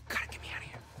 You gotta get me out of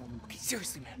here. Okay,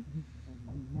 seriously, man.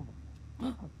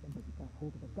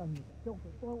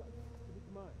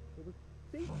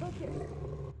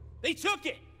 They took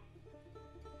it!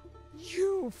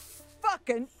 You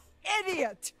fucking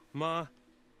idiot! Ma,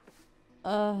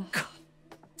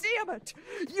 Damn it!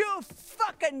 You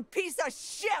fucking piece of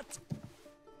shit!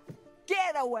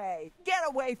 Get away! Get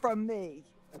away from me!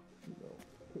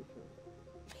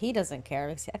 He doesn't care.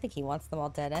 I think he wants them all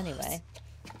dead anyway.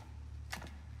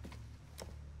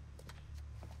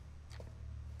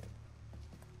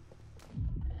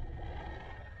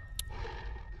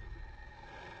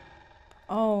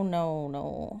 Oh, no,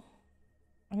 no.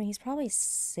 I mean, he's probably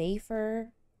safer.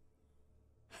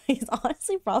 He's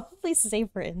honestly probably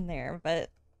safer in there, but...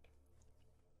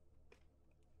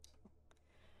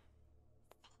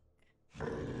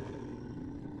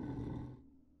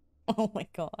 Oh my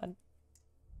God.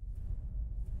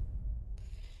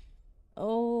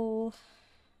 Oh,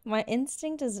 my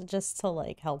instinct is just to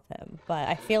like help him, but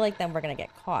I feel like then we're gonna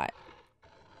get caught.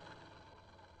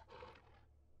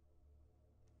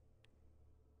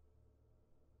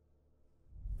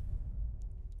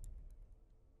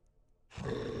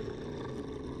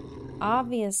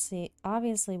 Obviously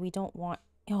we don't want,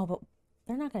 oh, but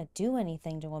they're not gonna do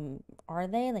anything to him, are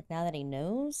they? Like now that he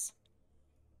knows?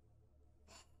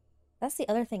 That's the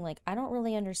other thing, like I don't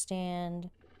really understand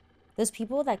those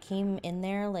people that came in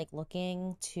there like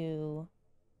looking to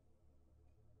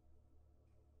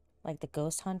like the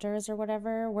ghost hunters or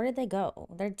whatever. Where did they go?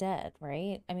 They're dead,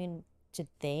 right? I mean, did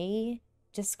they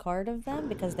discard of them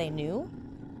because they knew?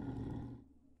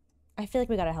 I feel like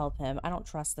we gotta help him. I don't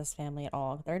trust this family at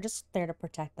all. They're just there to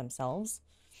protect themselves.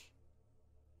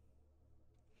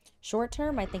 Short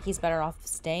term, I think he's better off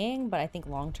staying, but I think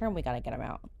long term, we gotta get him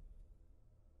out.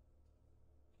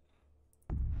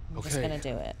 I'm just gonna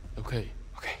do it. Okay.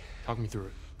 Talk me through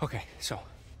it. Okay, so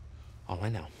all I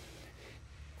know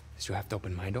is you have to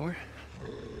open my door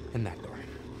and that door.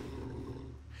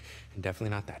 And definitely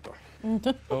not that door.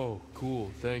 Oh,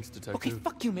 cool. Thanks, detective. Okay,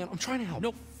 fuck you, man. I'm trying to help.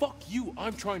 No, fuck you.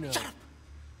 I'm trying to... Shut up!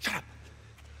 Shut up!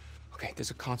 Okay, there's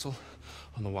a console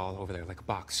on the wall over there, like a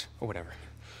box or whatever.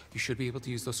 You should be able to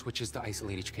use those switches to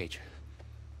isolate each cage.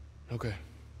 Okay.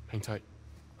 Hang tight.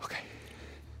 Okay.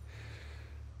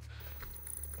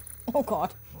 Oh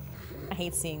God. I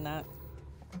hate seeing that.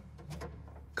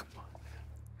 Come on,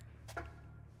 man.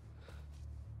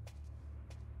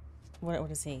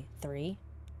 What is he? 3?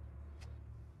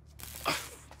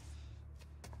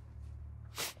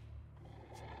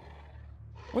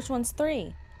 Which one's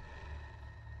 3?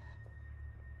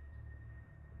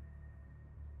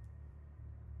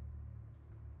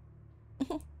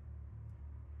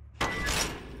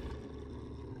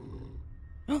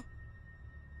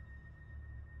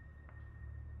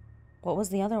 What was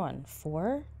the other one?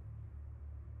 4?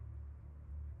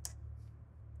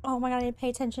 Oh my God, I need to pay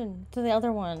attention to the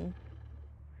other one.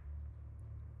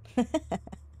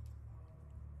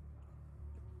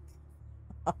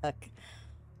 Fuck.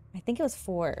 I think it was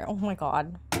 4. Oh my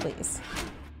God, please.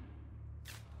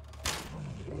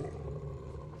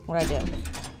 What'd I do?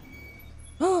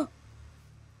 Oh!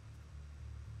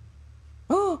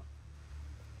 Oh!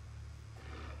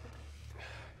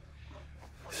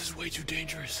 This is way too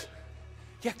dangerous.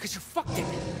 Yeah, because you fucked it.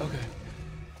 Okay.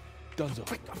 Dunzo.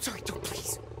 Wait, I'm sorry, dude,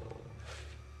 please.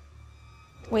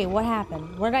 Wait, what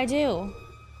happened? What did I do?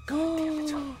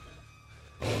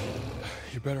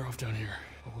 You're better off down here.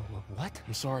 What?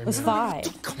 I'm sorry, It was man. 5.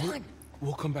 Dude, come on.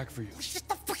 We'll come back for you. Shut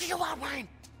the fuck you out, Ryan.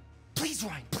 Please,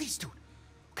 Ryan, please, dude.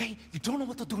 Okay? You don't know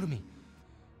what they'll do to me.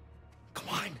 Come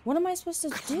on. What am I supposed to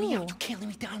Let me do? out. You can't leave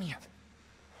me down here.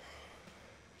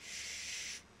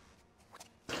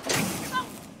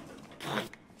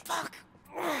 Fuck.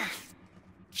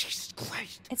 Jesus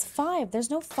Christ. It's 5. There's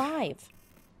no 5.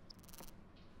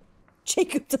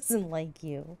 Jacob doesn't like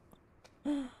you.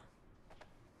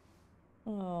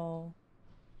 Oh.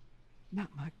 Not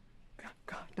my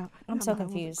God, not I'm so my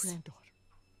only confused. granddaughter.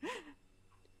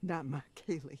 Not my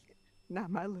Kaylee. Not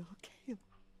my little Kaylee.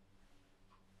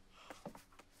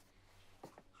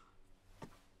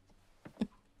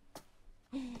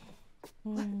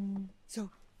 So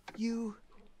you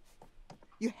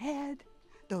had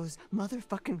those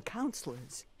motherfucking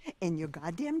counselors in your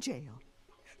goddamn jail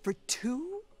For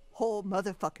 2 whole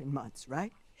motherfucking months,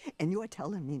 right? And you are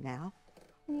telling me now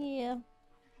Yeah.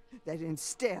 that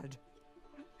instead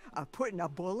of putting a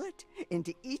bullet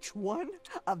into each one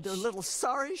of their little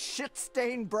sorry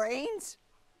shit-stained brains,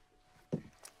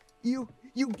 you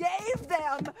gave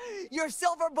them your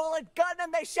silver bullet gun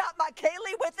and they shot my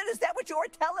Kaylee with it? Is that what you're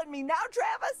telling me now,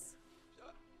 Travis?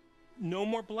 No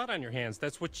more blood on your hands.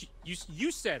 That's what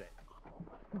you said it.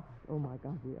 Oh my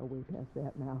God, we are way past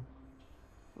that now.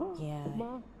 Yeah.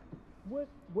 Ma, what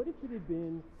if it had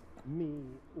been me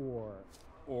or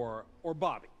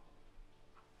Bobby?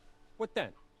 What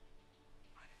then?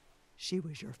 She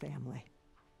was your family.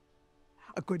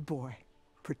 A good boy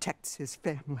protects his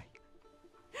family.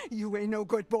 You ain't no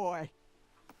good boy.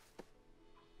 I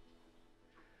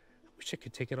wish I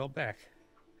could take it all back.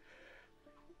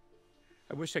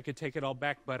 I wish I could take it all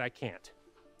back, but I can't.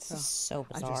 This is so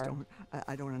bizarre.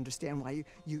 I don't understand why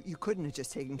you couldn't have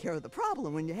just taken care of the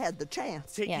problem when you had the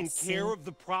chance. Taking care of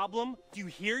the problem? Do you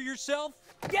hear yourself?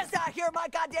 Yes, I hear my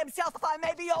goddamn self. I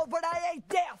may be old, but I ain't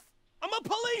deaf. I'm a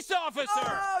police officer!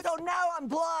 Oh, so now I'm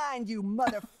blind, you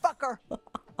motherfucker.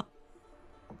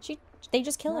 They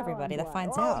just kill everybody that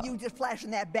finds Oh, out. you just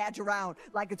flashing that badge around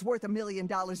like it's worth $1 million.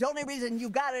 The only reason you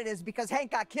got it is because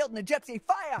Hank got killed in a gypsy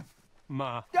fire.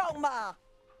 Ma. Don't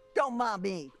ma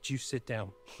me. Would you sit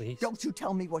down, please? Don't you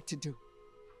tell me what to do.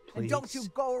 Please. And don't you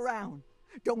go around.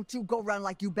 Don't you go around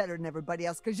like you better than everybody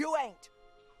else, because you ain't.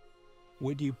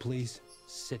 Would you please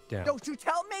sit down? Don't you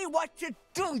tell me what to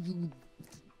do, you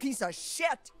piece of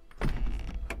shit.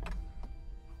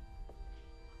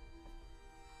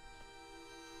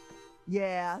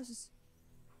 Yes.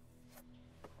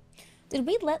 Did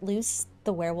we let loose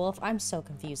the werewolf? I'm so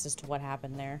confused as to what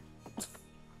happened there.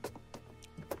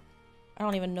 I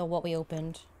don't even know what we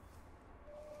opened.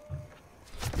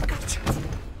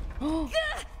 Ryan,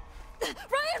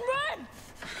 run!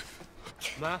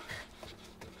 Ma,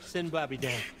 send Bobby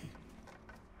down.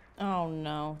 Oh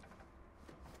no.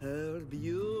 Her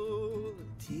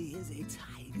beauty is a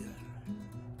tiger.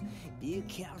 Be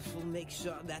careful, make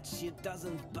sure that she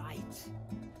doesn't bite.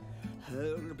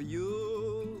 Her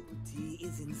beauty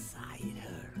is inside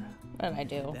her. What did I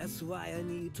do? That's why I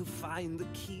need to find the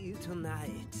key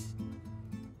tonight.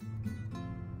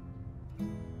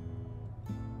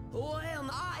 When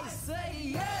I say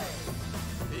yes,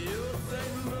 you say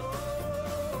no.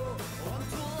 Want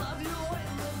to love you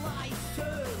when the lights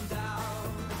turn down.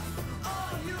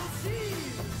 All you see,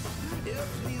 it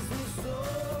please me so.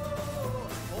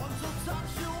 Want to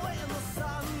touch you when the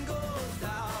sun goes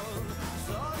down.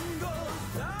 Sun goes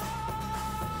down.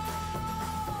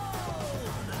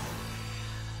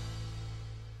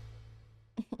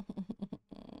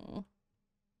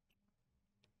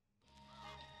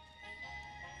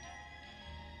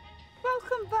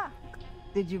 Welcome back.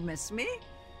 Did you miss me?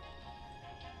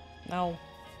 No.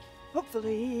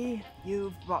 Hopefully,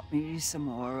 you've brought me some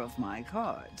more of my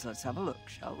cards. Let's have a look,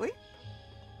 shall we?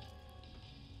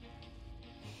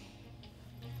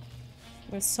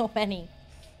 There's so many.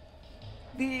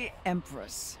 The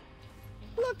Empress.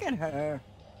 Look at her.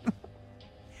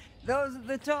 Those at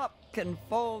the top can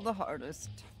fall the hardest.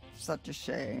 Such a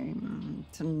shame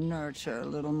to nurture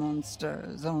little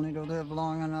monsters, only to live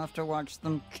long enough to watch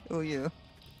them kill you.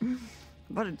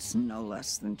 But it's no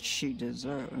less than she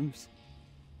deserves.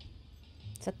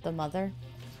 Is that the mother?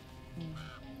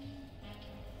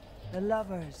 The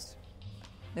lovers.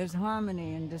 There's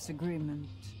harmony and disagreement,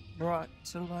 brought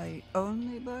to light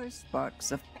only by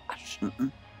sparks of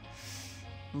passion.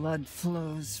 Blood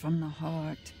flows from the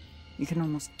heart. You can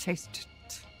almost taste it.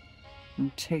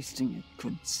 And tasting it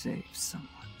could save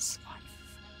someone's life.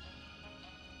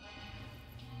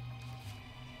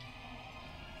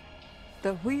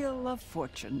 The Wheel of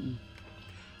Fortune.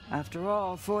 After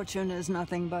all, fortune is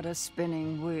nothing but a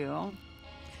spinning wheel.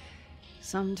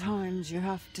 Sometimes you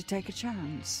have to take a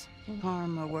chance.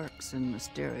 Karma works in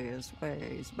mysterious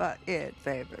ways, but it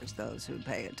favors those who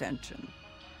pay attention.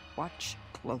 Watch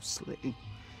closely.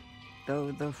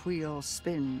 Though the wheel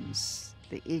spins,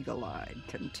 the eagle-eyed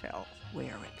can tell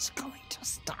where it's going to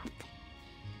stop.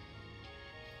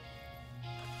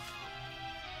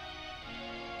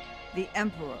 The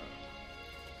Emperor.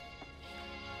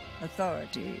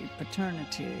 Authority,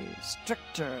 paternity,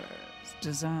 strictures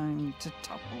designed to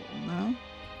topple, no?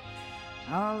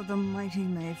 How the mighty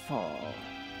may fall,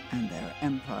 and their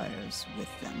empires with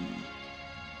them.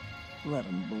 Let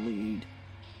them bleed.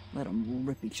 Let them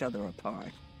rip each other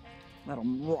apart. Let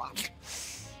them rot.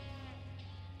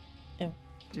 Ew.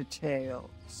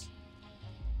 Details.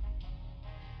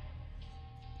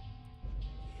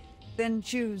 Then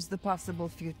choose the possible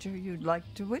future you'd like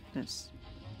to witness.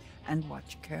 And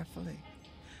watch carefully.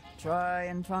 Try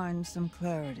and find some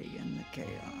clarity in the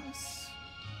chaos.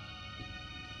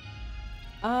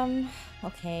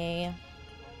 Okay.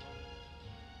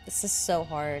 This is so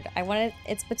hard.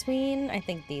 It's between, I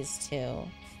think, these two.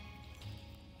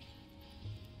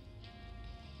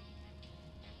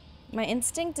 My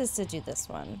instinct is to do this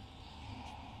one.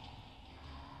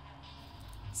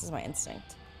 This is my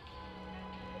instinct.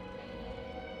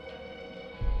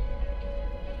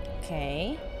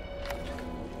 Okay.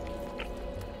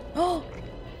 Oh!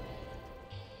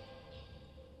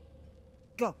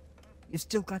 Go. You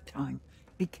still got time.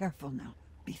 Be careful now.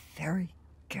 Be very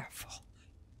careful.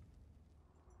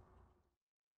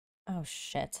 Oh,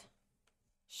 shit.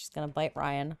 She's gonna bite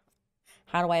Ryan.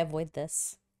 How do I avoid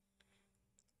this?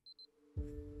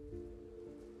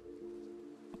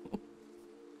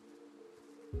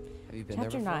 Have you been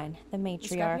Chapter there before? 9, the The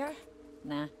Matriarch. scrapyard?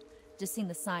 Nah, just seen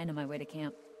the sign on my way to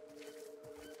camp.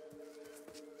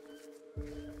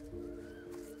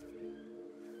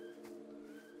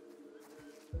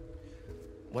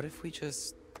 What if we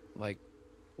just, like,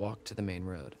 walk to the main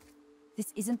road?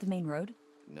 This isn't the main road?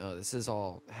 No, this is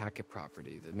all Hackett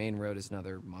property. The main road is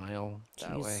another mile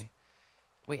that Jeez. way.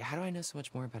 Wait, how do I know so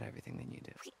much more about everything than you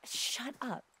do? Wait, shut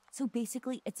up. So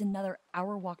basically, it's another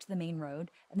hour walk to the main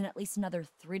road, and then at least another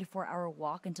 3 to 4 hour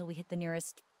walk until we hit the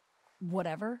nearest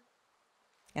whatever.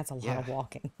 That's a lot of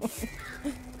walking.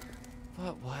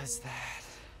 What was that?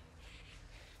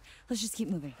 Let's just keep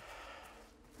moving.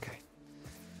 Okay.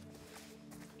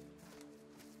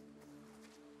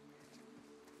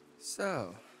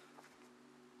 So,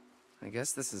 I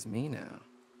guess this is me now.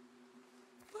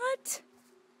 What?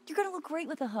 You're gonna look great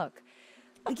with a hook.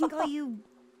 We can call you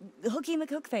Hooky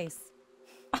McHookface.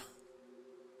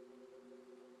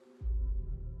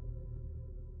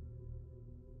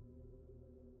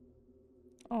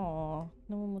 Aw,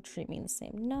 no one will treat me the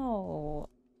same. No.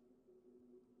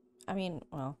 I mean,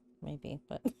 well, maybe,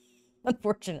 but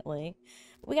unfortunately,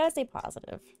 we gotta stay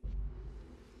positive.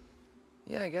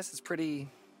 Yeah, I guess it's pretty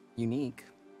unique.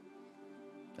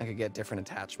 I could get different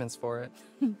attachments for it.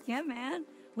 Yeah, man.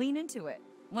 Lean into it.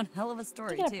 One hell of a I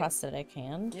story, got a too. prosthetic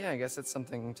hand. Yeah, I guess it's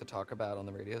something to talk about on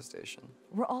the radio station.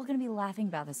 We're all gonna be laughing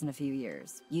about this in a few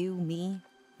years. You, me,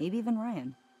 maybe even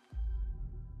Ryan.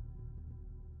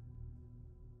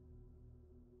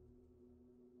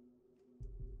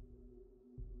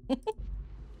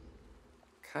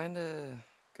 Kinda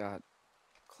got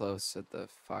close at the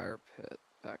fire pit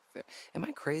back there. Am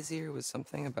I crazy or was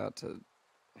something about to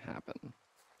happen?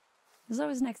 There's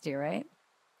always next year, right?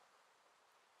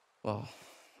 Well,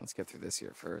 let's get through this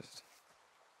year first.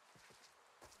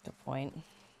 Good point.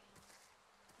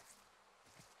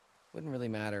 Wouldn't really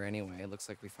matter anyway. It looks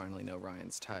like we finally know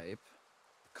Ryan's type.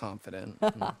 Confident,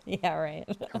 and Yeah, right.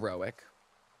 heroic,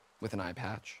 with an eye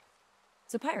patch.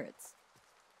 So pirates.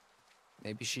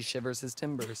 Maybe she shivers his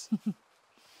timbers.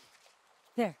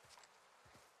 There.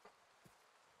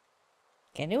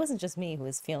 Okay, and it wasn't just me who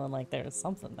was feeling like there was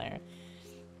something there.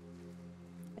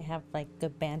 They have, like,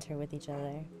 good banter with each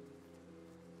other.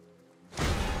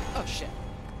 Oh, shit.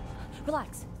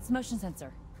 Relax. It's a motion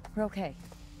sensor. We're okay.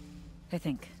 I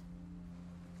think.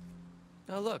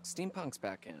 Oh, look, Steampunk's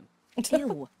back in.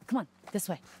 Ew. Come on, this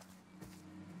way.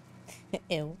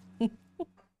 Ew.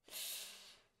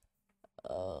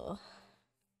 Oh.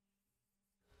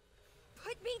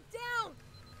 Put me down!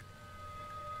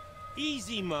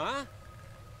 Easy, Ma.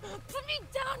 Put me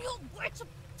down, you witch!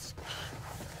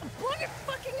 Blow your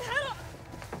fucking head off!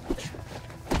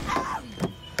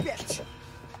 Bitch!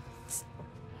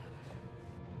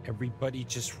 Everybody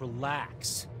just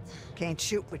relax. Can't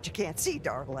shoot what you can't see,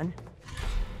 darling.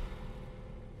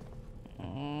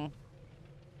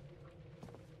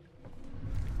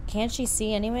 Can't she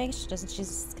see anyway? Doesn't she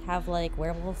just have, like,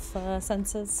 werewolf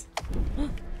senses?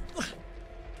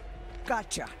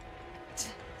 Gotcha.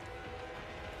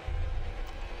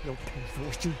 You'll pay for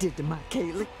what you did to my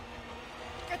Kaylee.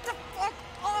 Get the fuck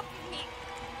off of me!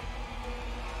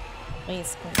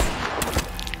 Please, please.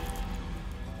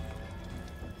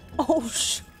 Oh,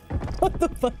 what the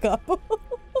fuck up?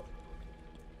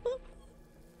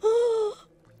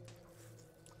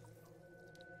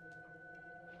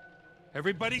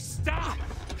 Everybody stop!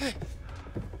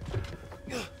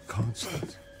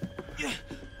 Constant.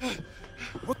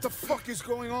 What the fuck is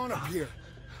going on up here?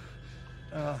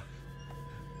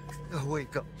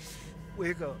 Wake up.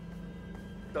 Wake up.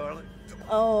 Darling.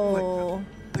 Oh.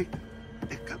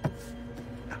 Wake up.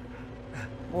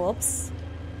 Whoops.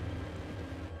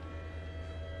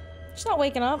 She's not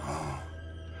waking up.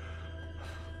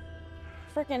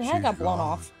 Freaking head got blown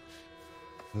off.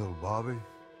 Little Bobby.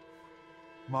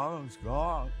 Marlon's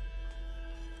gone.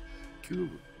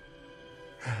 Cuba.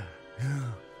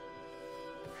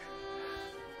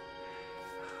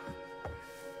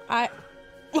 I...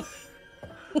 Oh,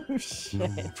 No shit.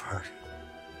 more party.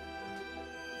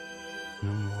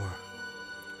 No more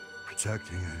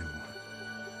protecting anyone.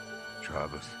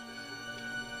 Travis.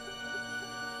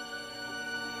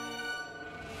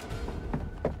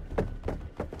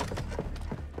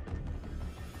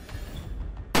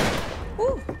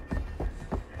 Ooh.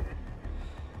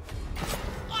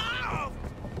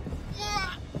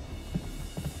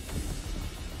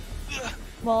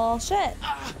 Well, shit.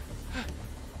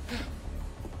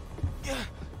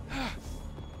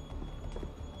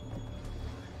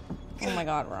 Oh my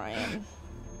god, Ryan.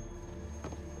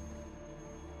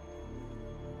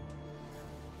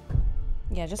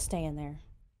 Yeah, just stay in there.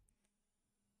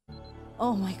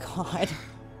 Oh my god.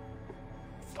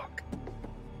 Fuck.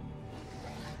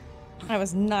 I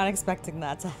was not expecting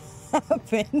that to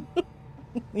happen.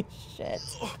 Holy shit.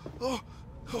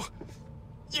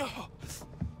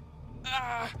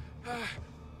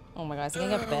 Oh my god, is it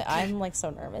gonna get bit? I'm like so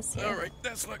nervous here. Alright,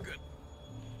 that's not good.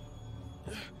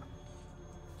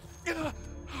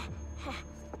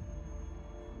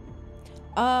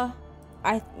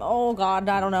 Oh god,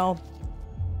 I don't know.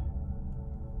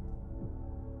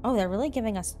 Oh, they're really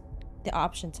giving us the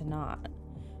option to not.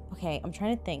 Okay, I'm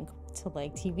trying to think to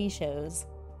like TV shows.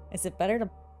 Is it better to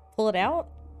pull it out?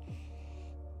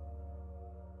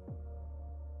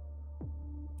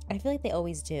 I feel like they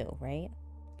always do, right?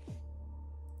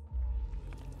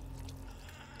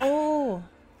 Oh.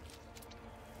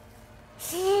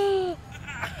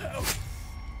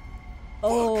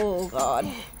 Oh god.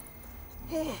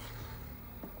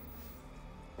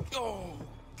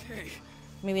 Okay.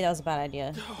 Maybe that was a bad idea.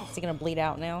 Is he gonna bleed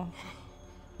out now?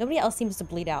 Nobody else seems to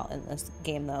bleed out in this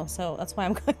game though, so that's why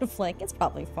I'm kind of like, it's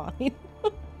probably fine.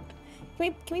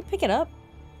 Can we pick it up?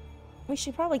 We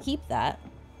should probably keep that.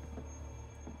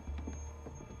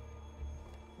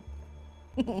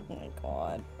 Oh my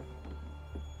god.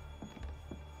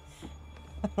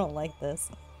 I don't like this.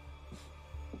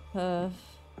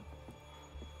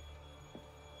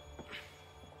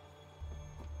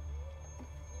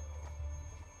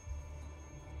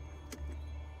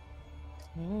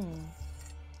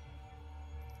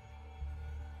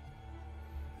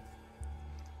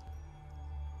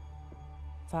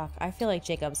 Fuck, I feel like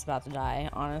Jacob's about to die,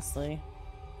 honestly.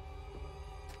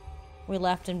 We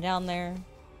left him down there.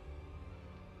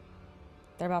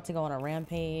 They're about to go on a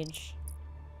rampage.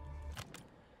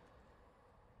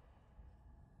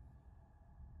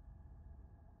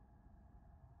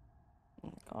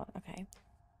 Oh my god, okay.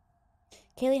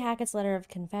 Kaylee Hackett's letter of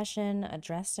confession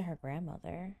addressed to her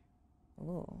grandmother.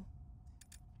 Ooh.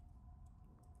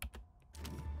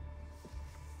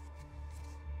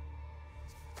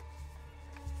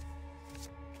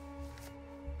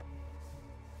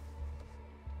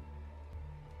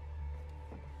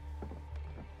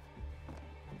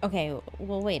 Okay,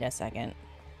 well, wait a second.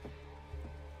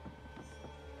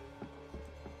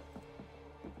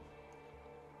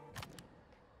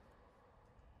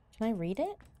 Can I read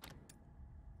it?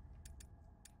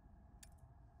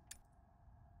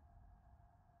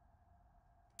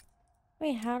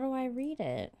 Wait, how do I read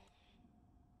it?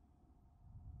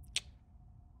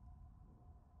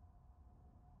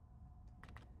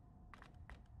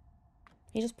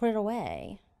 He just put it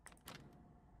away.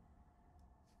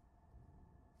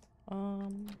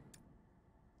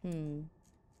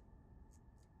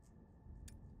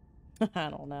 I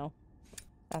don't know.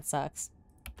 That sucks.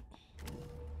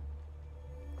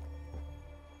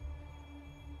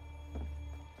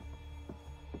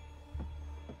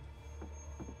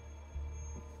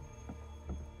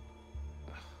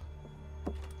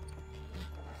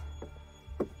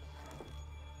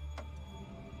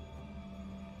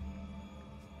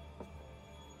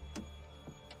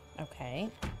 Okay.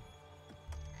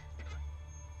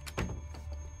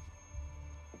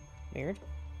 Weird.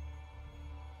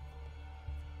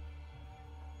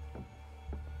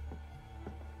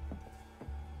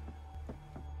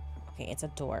 Okay, it's a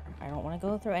door. I don't want to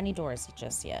go through any doors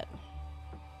just yet.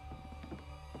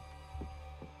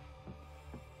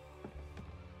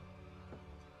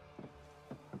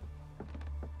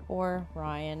 Or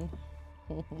Ryan.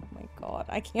 Oh my god.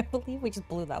 I can't believe we just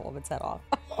blew that woman's head off.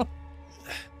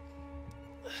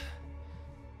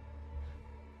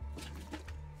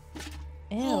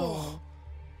 Ew. Oh.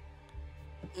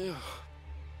 Ew.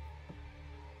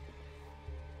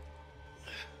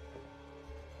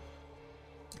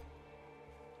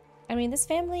 I mean, this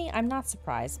family, I'm not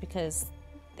surprised because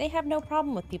they have no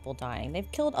problem with people dying.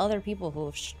 They've killed other people who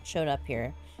have showed up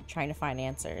here trying to find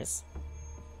answers.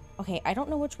 Okay, I don't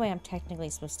know which way I'm technically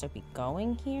supposed to be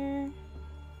going here.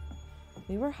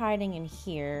 We were hiding in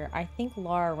here. I think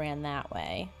Laura ran that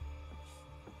way.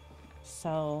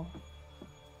 So...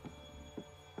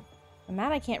 I'm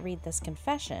mad I can't read this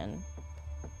confession.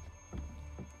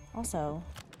 Also,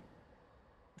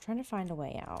 we're trying to find a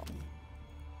way out.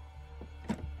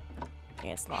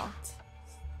 Okay, it's locked.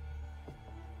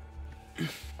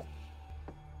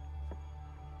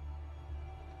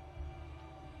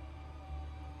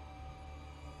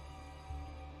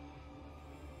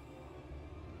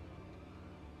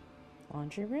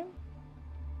 Laundry room?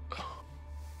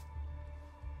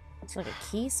 It's like a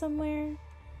key somewhere.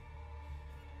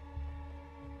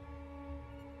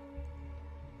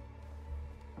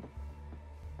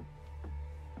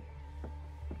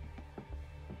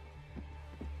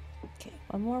 Okay,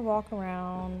 one more walk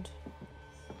around.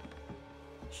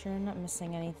 Sure, I'm not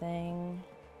missing anything.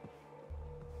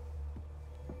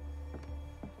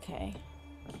 Okay.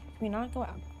 Can we not go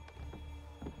out?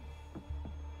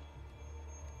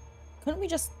 Couldn't we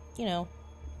just, you know,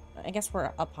 I guess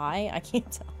we're up high? I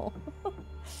can't tell.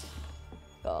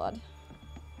 God.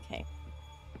 Okay.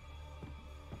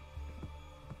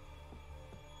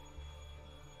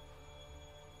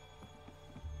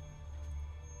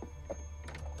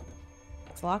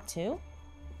 It's locked too?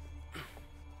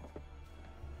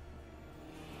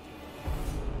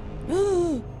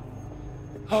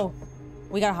 Oh,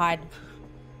 we gotta hide.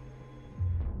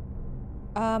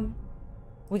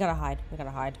 We gotta hide. We gotta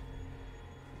hide.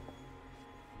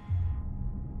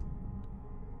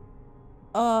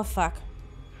 Oh, fuck.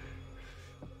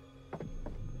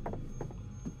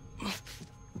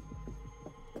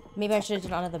 Maybe I should have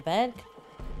done it under the bed.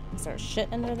 Is there shit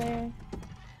under there?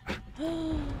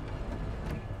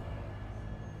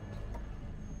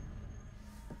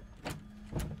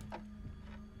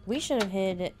 We should have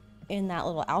hid in that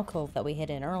little alcove that we hid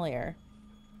in earlier.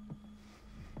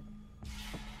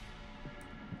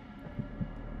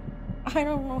 I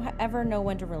don't ever know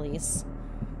when to release.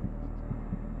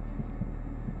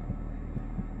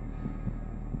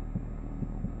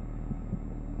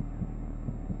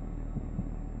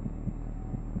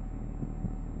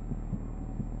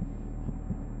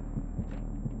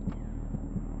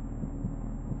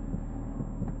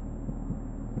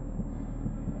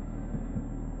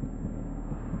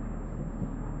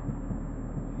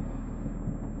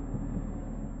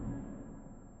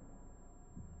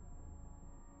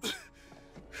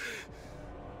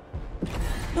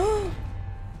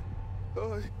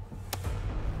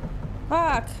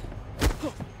 Fuck.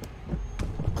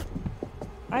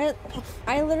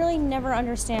 I literally never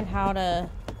understand how to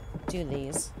do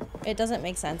these. It doesn't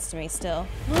make sense to me still.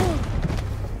 Got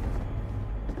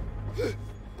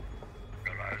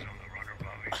eyes on the runner,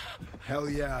 Bobby. Hell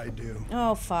yeah, I do.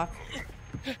 Oh, fuck.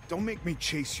 Don't make me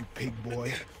chase you, pig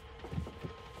boy.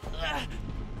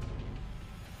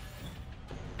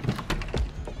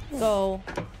 Go.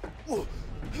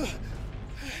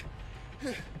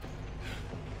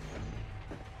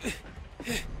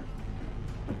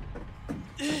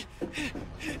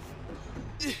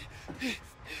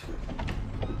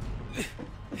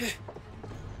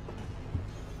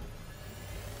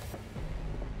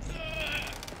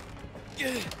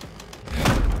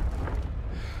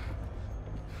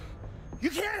 You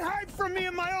can't hide from me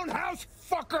in my own house,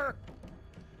 fucker!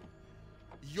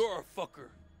 You're a fucker.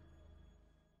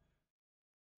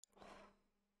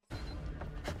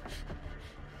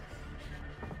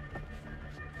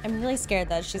 I'm really scared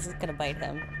that she's gonna bite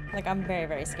him. Like, I'm very,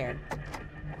 very scared.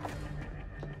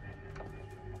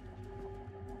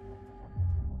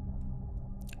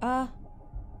 I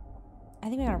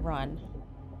think we gotta run.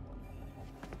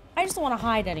 I just don't want to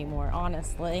hide anymore,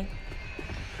 honestly.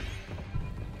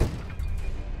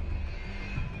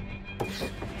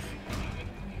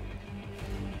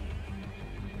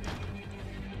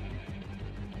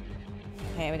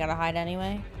 Okay, we gotta hide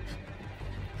anyway.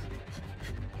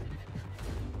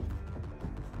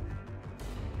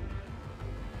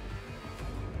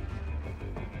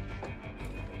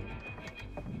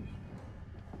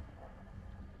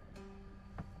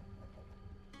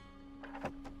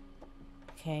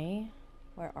 Okay,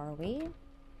 where are we?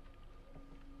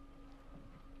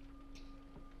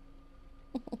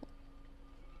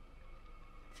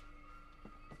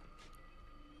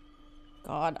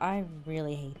 God, I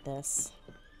really hate this.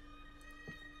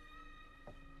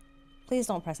 Please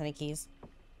don't press any keys.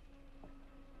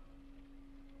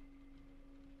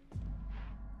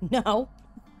 No.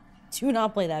 Do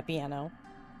not play that piano.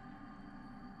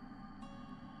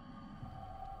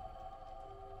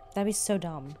 That'd be so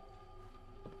dumb.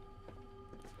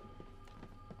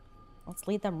 Let's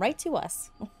lead them right to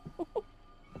us.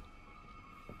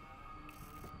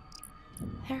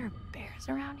 There are bears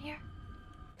around here?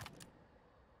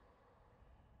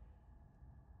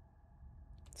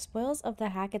 Spoils of the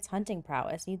Hackett's hunting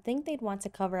prowess. You'd think they'd want to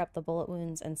cover up the bullet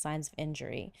wounds and signs of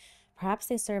injury. Perhaps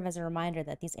they serve as a reminder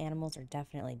that these animals are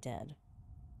definitely dead.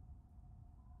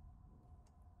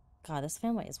 God, this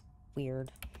family is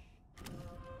weird.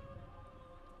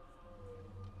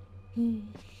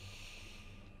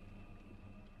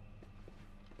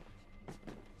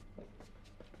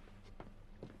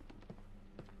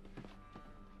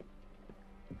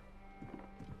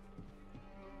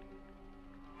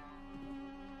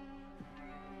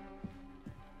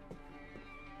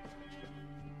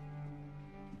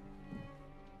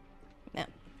 No,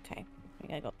 okay. We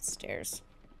gotta go up the stairs.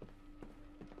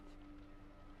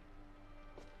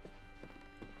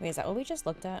 Wait, is that what we just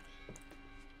looked at?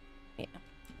 Yeah.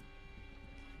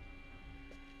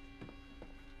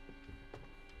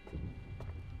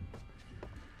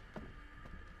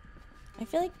 I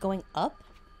feel like going up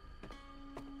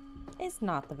is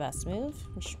not the best move.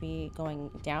 We should be going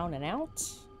down and out.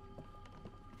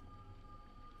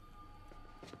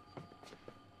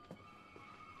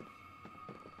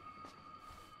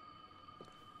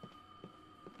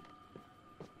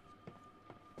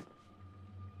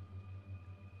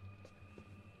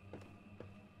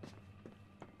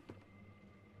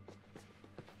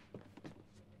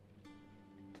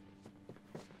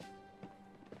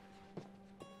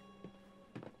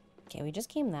 Okay, we just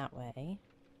came that way.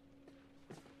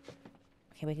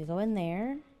 Okay, we could go in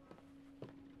there.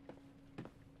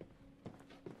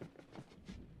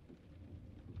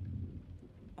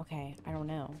 Okay, I don't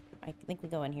know. I think we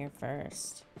go in here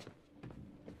first.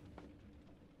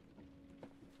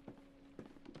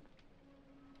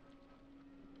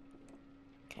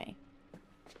 Okay.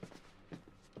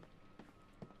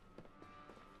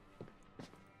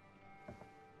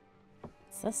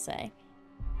 What's this say?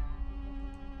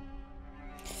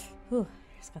 Whew,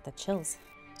 just got the chills.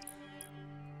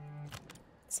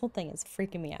 This whole thing is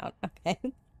freaking me out. Okay.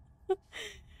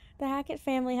 The Hackett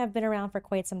family have been around for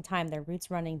quite some time, their roots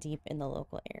running deep in the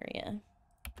local area.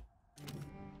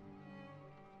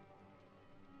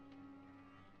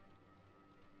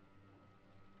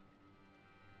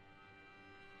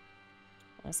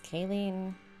 Where's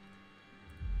Kayleen?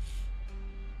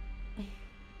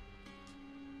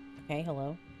 Okay,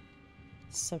 hello.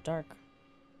 It's so dark.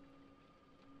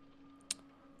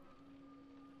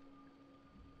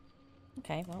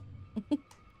 Okay, well,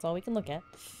 that's all we can look at.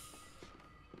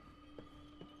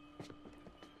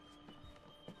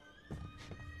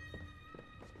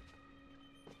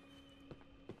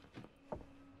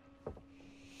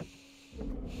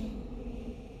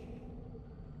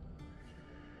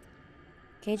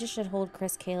 Cages should hold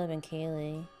Chris, Caleb, and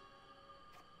Kaylee.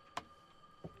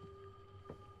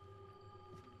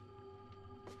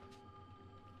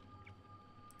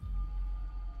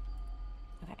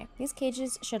 Okay, these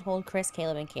cages should hold Chris,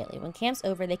 Caleb, and Kaylee. When camp's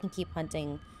over, they can keep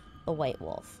hunting the white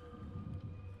wolf.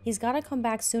 He's got to come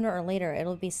back sooner or later.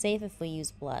 It'll be safe if we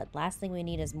use blood. Last thing we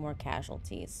need is more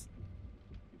casualties.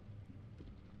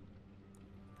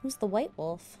 Who's the white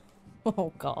wolf?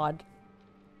 Oh, God.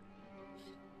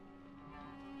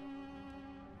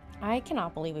 I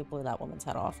cannot believe we blew that woman's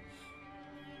head off.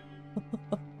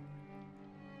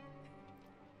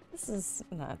 This is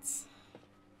nuts.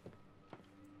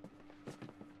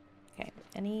 Okay,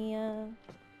 any,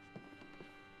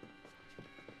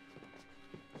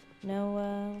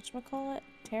 no, whatchamacallit?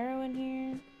 Tarot in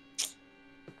here?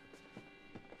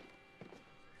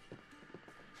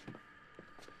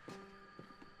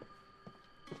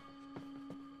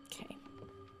 Okay.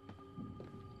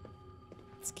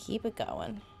 Let's keep it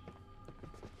going.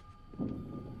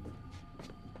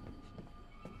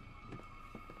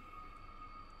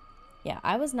 Yeah,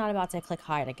 I was not about to click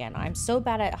hide again. I'm so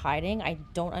bad at hiding, I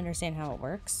don't understand how it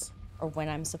works. Or when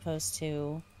I'm supposed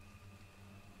to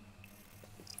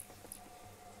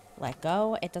let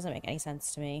go. It doesn't make any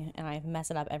sense to me, and I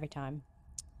mess it up every time.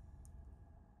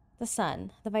 The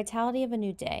sun, the vitality of a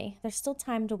new day. There's still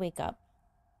time to wake up.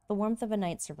 The warmth of a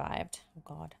night survived. Oh,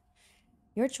 God.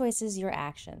 Your choices, your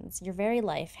actions, your very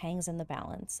life hangs in the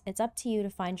balance. It's up to you to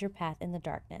find your path in the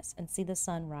darkness and see the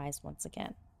sun rise once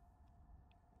again.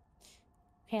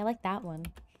 Okay, I like that one.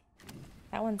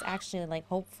 That one's actually, like,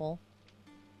 hopeful.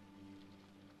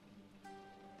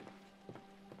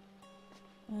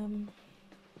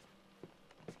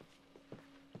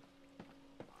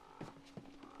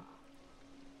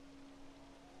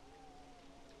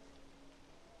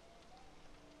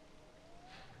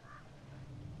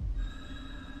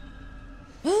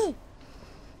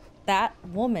 That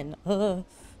woman. Ugh.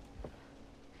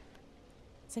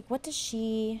 It's like, what does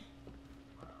she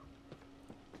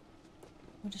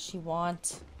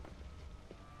want?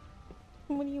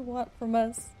 What do you want from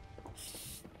us?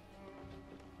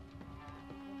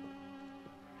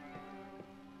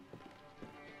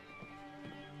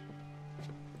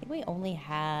 we only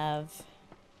have...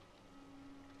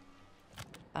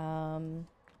 Oh,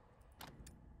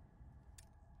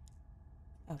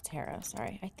 Tara,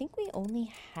 sorry. I think we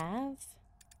only have...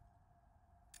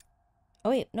 Oh,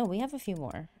 wait. No, we have a few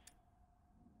more.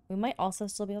 We might also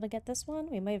still be able to get this one.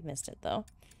 We might have missed it, though.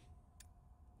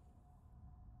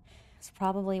 It's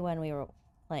probably when we were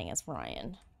playing as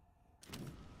Ryan.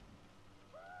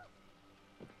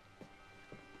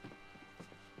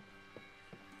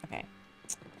 Okay. I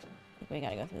think we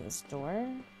gotta go through this door.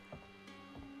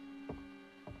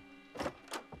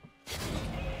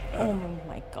 Oh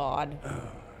my god.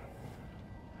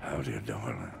 Howdy,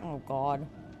 darling. Oh god.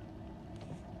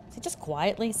 Is he just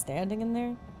quietly standing in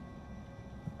there?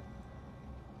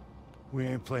 We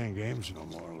ain't playing games no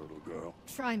more, little girl.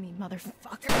 Try me,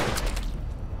 motherfucker.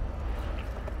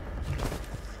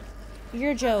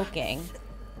 You're joking.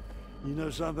 You know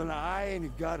something? I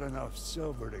ain't got enough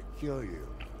silver to kill you,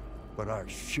 but I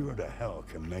sure to hell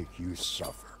can make you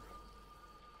suffer.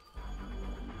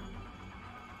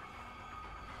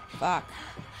 Fuck.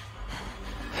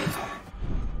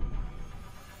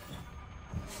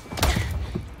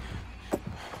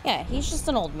 Yeah, he's just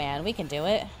an old man. We can do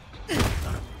it.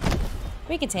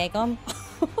 We can take him.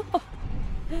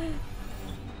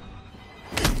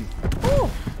 Ooh.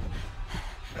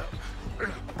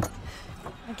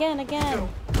 Again.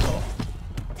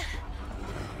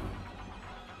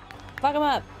 Fuck him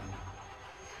up.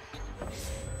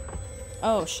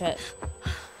 Oh, shit.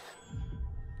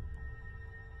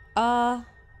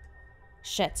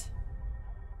 Shit.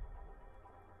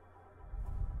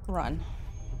 Run.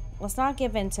 Let's not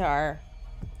give in to our...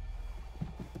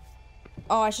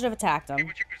 Oh, I should have attacked him. Hey,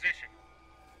 what's your position?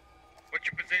 What's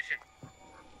your position?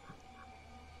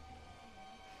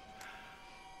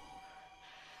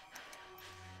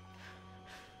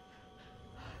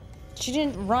 She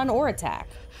didn't run or attack.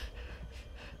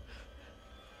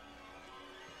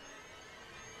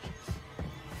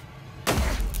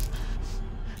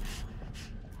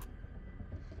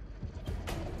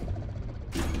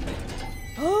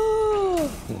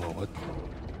 What?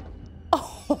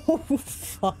 Oh,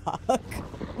 fuck. Oh,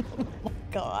 my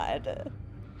God.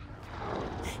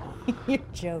 You're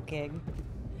joking.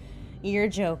 You're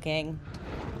joking.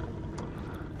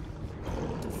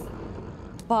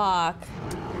 Fuck.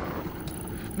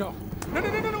 No,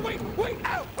 wait!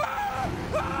 Ow! Ah!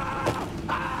 Ah!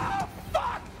 Ah!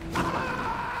 Fuck!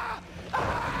 Ah! Ah!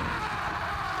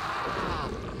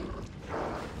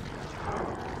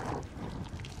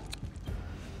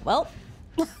 Well.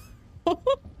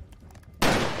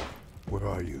 Where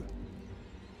are you?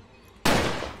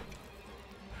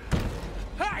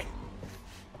 Hey!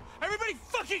 Everybody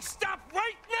fucking stop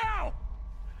right now!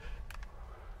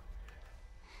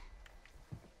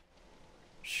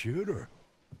 Shoot her.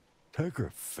 Take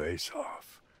her face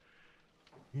off.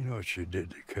 You know what she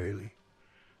did to Kaylee?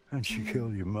 And she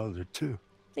killed your mother, too.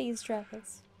 Please,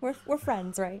 Travis. We're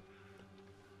friends, right?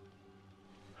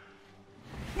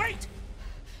 Wait!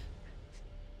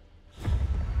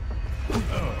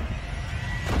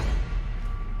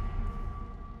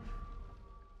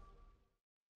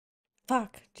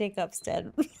 Fuck. Jacob's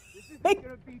dead. This isn't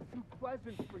gonna be too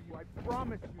pleasant for you, I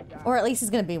promise you that. Or at least he's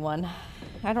gonna be one.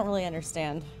 I don't really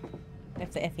understand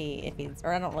if he's,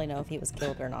 or I don't really know if he was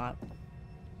killed or not.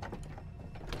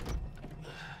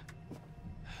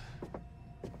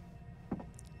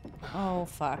 Oh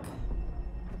fuck.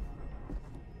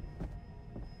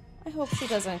 I hope she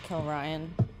doesn't kill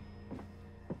Ryan.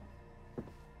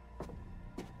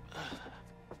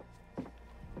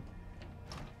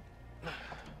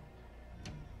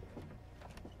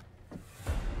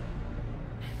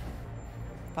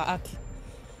 Fuck.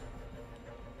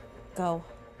 Go.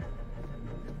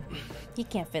 He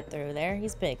can't fit through there.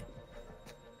 He's big.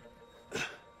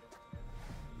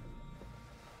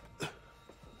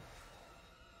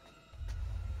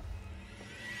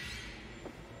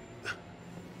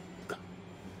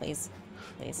 Please.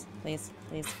 Please. Please.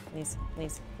 Please. Please.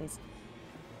 Please. Please.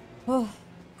 Oh.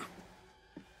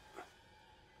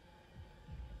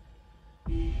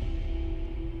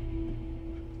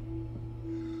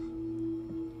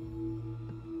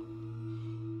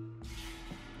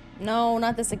 No,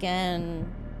 not this again.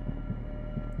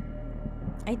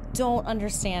 I don't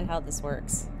understand how this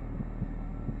works.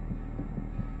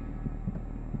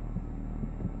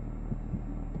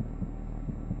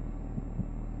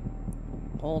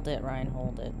 Hold it, Ryan,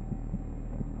 hold it.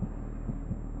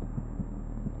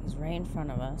 He's right in front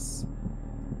of us.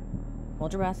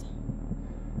 Hold your breath.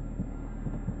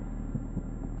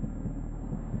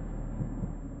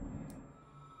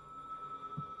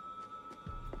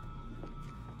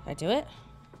 Did I do it?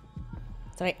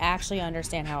 So I actually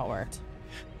understand how it worked.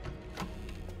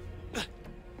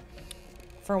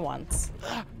 For once.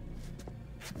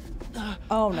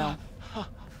 Oh no.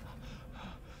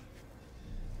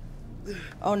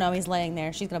 Oh no, he's laying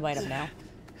there. She's gonna bite him now.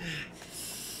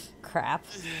 Crap.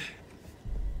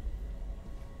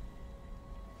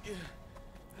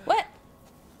 What?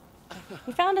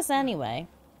 He found us anyway.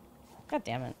 God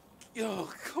damn it. Yo,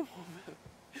 come on, man.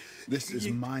 This is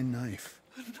my knife.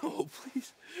 No,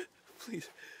 please. Please.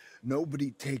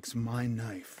 Nobody takes my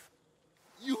knife.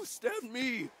 You stabbed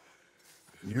me.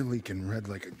 You're leaking red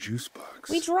like a juice box.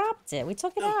 We dropped it. We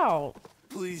took it out.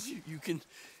 Please, you can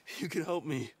help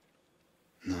me.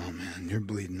 No, man, you're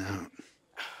bleeding out.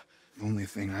 The only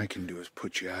thing I can do is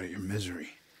put you out of your misery.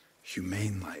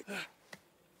 Humane like.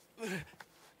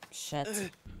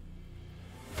 Shit.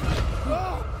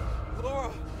 Oh,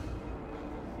 Laura.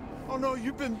 Oh no,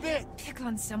 you've been bit. Pick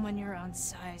on someone your own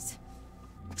size.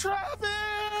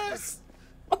 Travis!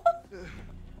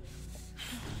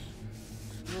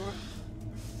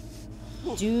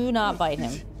 Do not bite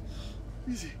him.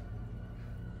 Easy.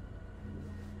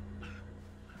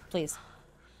 Please.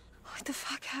 What the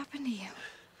fuck happened to you?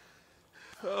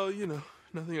 Oh, you know,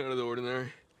 nothing out of the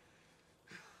ordinary.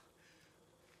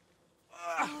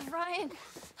 Oh, Ryan.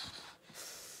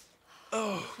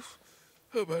 Oh,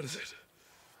 how bad is it?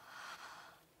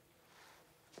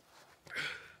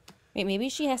 Wait, maybe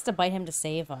she has to bite him to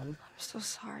save him. I'm so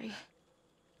sorry.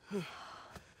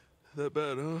 That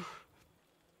bad, huh?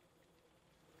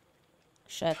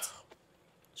 Shit.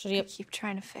 Should I you... keep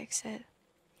trying to fix it.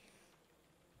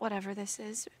 Whatever this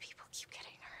is, people keep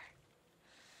getting hurt.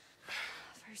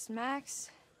 First Max,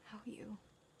 now you.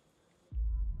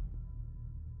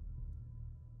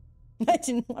 I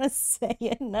didn't want to say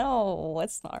it. No,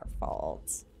 it's not our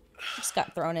fault. Just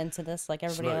got thrown into this like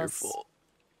everybody else. It's not your fault.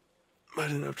 I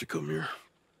didn't have to come here.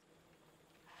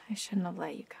 I shouldn't have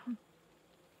let you come.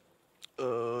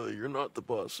 You're not the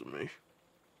boss of me.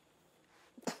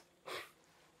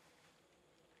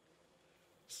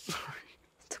 Sorry.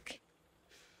 It's okay.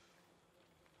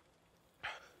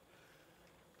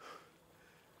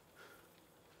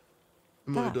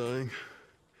 Am I dying?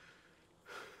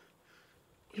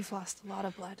 You've lost a lot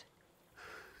of blood.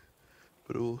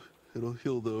 But it'll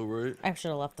heal though, right? I should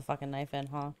have left the fucking knife in,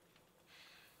 huh?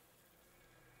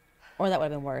 Or that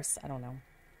would have been worse. I don't know.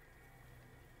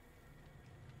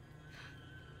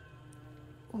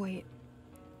 Wait.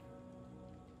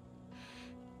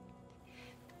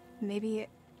 Maybe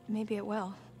it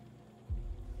will.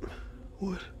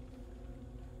 What?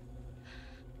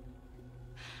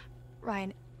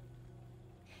 Ryan,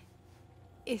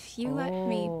 if you let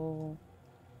me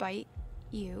bite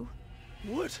you...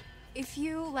 What? If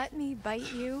you let me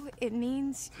bite you, it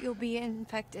means you'll be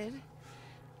infected.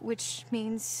 Which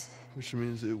means... Which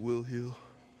means it will heal.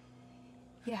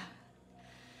 Yeah.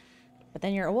 But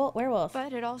then you're a werewolf.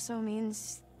 But it also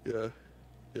means... Yeah,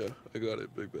 I got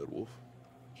it, Big Bad Wolf.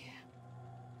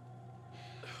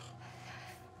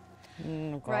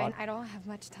 God. Ryan, I don't have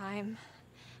much time.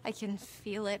 I can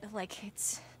feel it like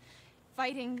it's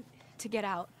fighting to get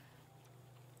out.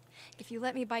 If you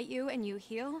let me bite you and you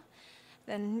heal,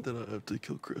 then I have to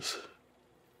kill Chris.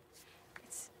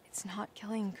 It's not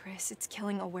killing Chris, it's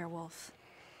killing a werewolf.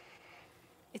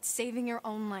 It's saving your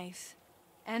own life.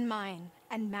 And mine.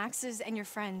 And Max's and your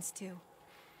friends, too.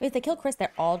 Wait, if they kill Chris,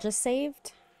 they're all just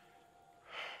saved?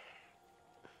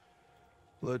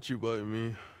 Let you bite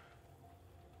me.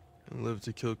 And live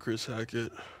to kill Chris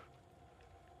Hackett.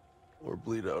 Or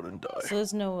bleed out and die. So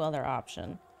there's no other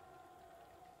option.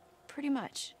 Pretty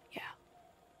much, yeah.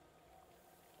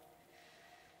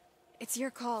 It's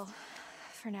your call.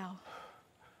 For now.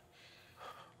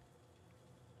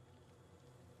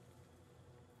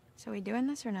 So we doing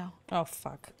this or no? Oh,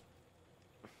 fuck.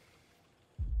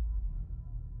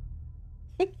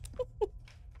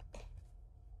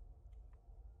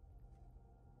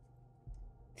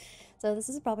 So this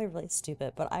is probably really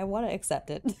stupid, but I want to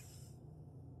accept it.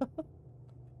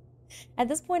 At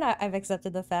this point, I've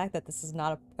accepted the fact that this is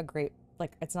not a great,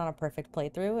 like, it's not a perfect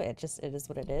playthrough. It is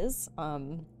what it is.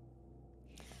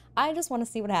 I just want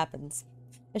to see what happens.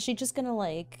 Is she just gonna,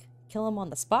 like, kill him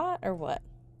on the spot, or what?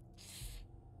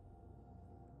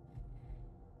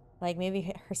 Like,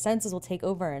 maybe her senses will take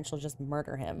over and she'll just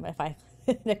murder him if I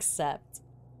accept.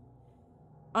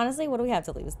 Honestly, what do we have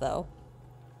to lose, though?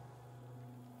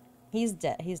 He's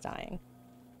dead. He's dying.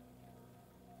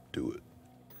 Do it.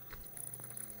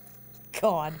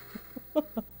 God.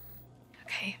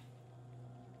 Okay.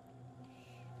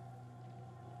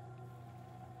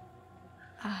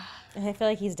 I feel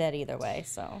like he's dead either way,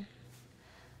 so.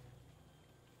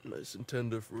 Nice and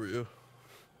tender for you.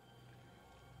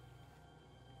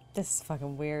 This is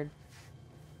fucking weird.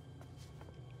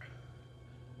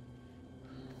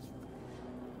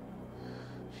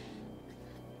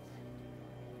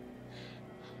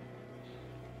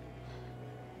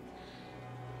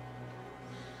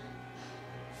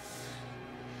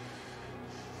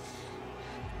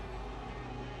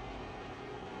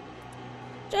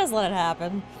 Just let it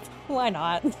happen. Why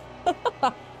not?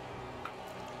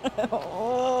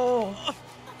 Oh.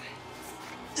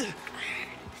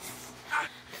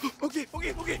 Okay.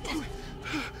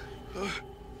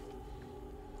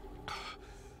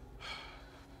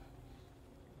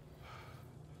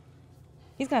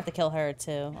 He's gonna have to kill her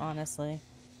too, honestly.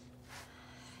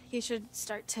 You should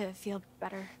start to feel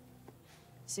better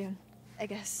soon, I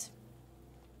guess.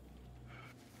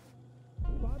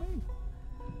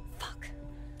 Fuck.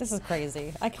 This is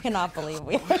crazy. I cannot believe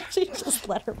we actually just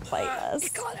let her fight us.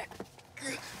 Got it.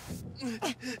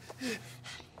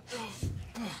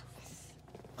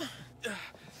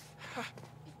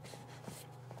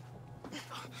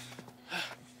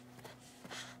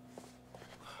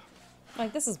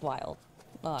 Like, this is wild,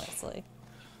 honestly.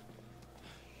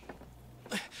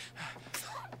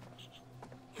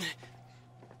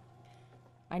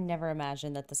 I never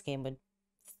imagined that this game would,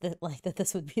 that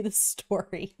this would be the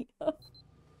story.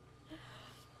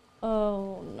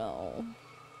 Oh no.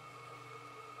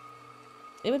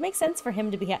 It would make sense for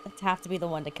him to have to be the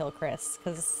one to kill Chris,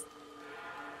 because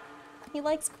he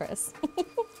likes Chris.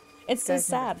 It's so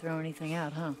sad. Throw anything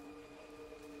out, huh?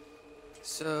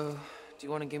 So, do you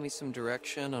want to give me some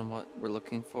direction on what we're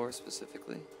looking for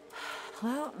specifically?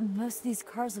 Well, most of these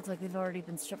cars look like they've already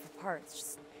been stripped for parts.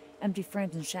 Just empty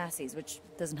frames and chassis, which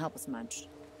doesn't help us much.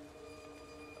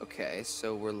 Okay,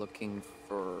 so we're looking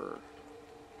for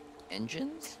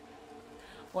engines?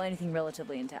 Well, anything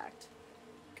relatively intact.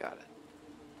 Got it.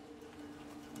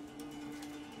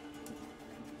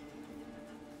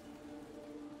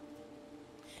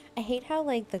 I hate how,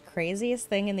 like, the craziest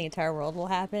thing in the entire world will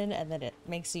happen, and then it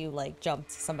makes you, like, jump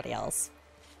to somebody else.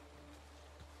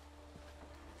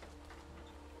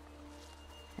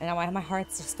 And now my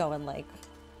heart's just going, like,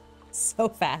 so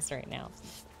fast right now.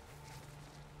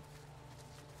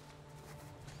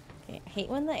 Okay, I hate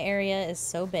when the area is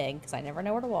so big, because I never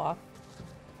know where to walk.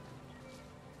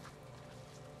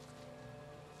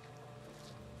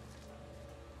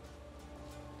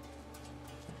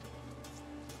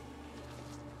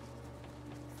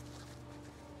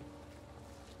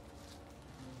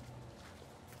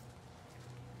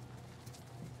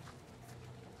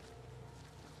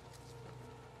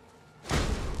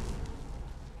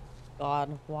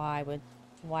 God,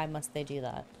 why must they do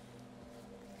that?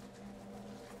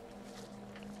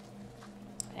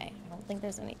 Okay, I don't think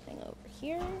there's anything over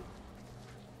here.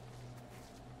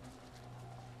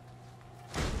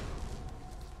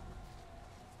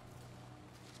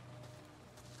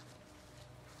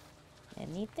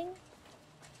 Anything?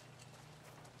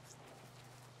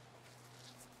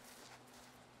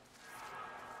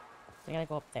 We gotta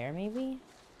go up there, maybe?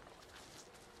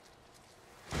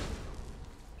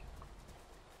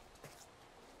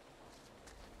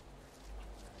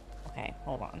 Okay,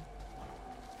 hold on.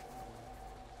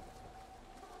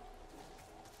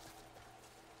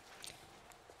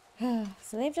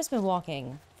 So they've just been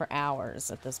walking for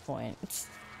hours at this point.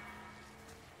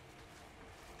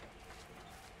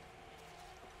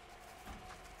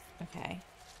 Okay.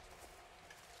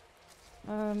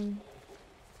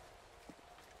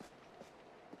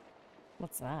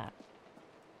 What's that?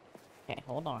 Okay,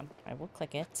 hold on. I will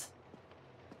click it.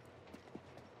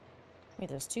 Wait,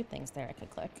 there's two things there I could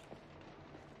click.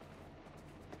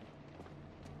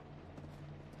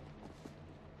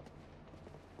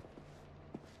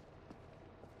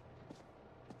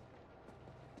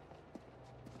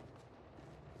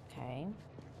 Okay.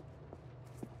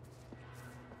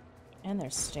 And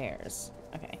there's stairs.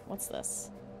 Okay, what's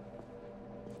this?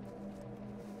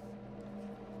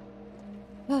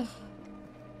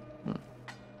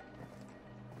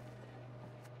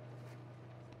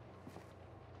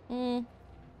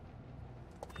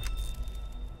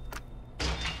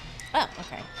 Oh,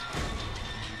 okay.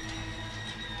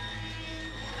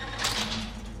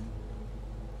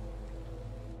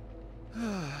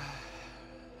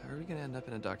 Are we gonna end up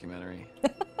in a documentary?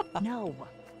 No.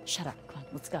 Shut up. Come on,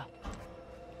 let's go.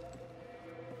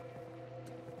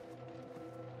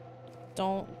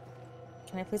 Don't...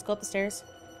 Can I please go up the stairs?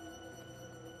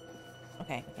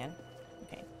 Okay, I can.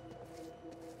 Okay.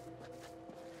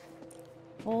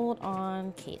 Hold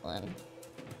on, Caitlin.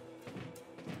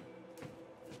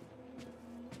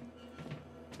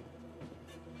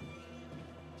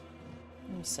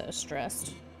 I'm so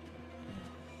stressed.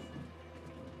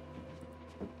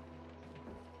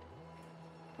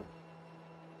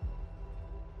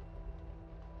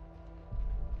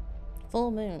 Full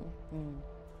moon. Hmm.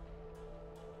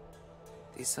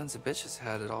 These sons of bitches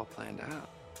had it all planned out.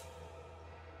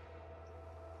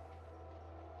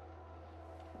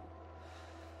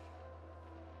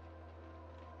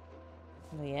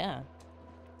 Well, yeah.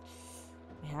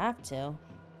 We have to.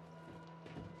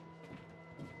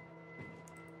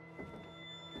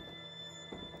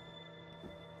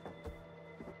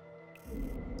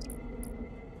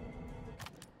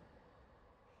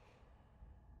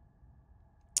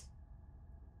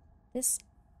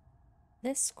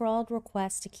 This scrawled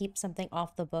request to keep something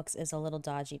off the books is a little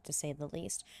dodgy, to say the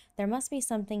least. There must be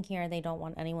something here they don't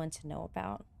want anyone to know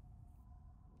about.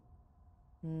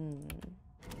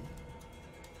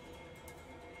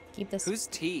 Keep this. Who's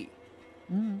T?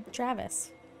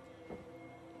 Travis.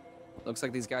 Looks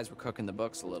like these guys were cooking the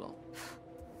books a little.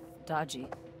 Dodgy.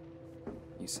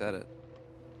 You said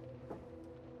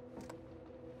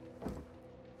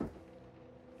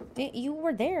it. You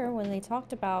were there when they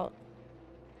talked about...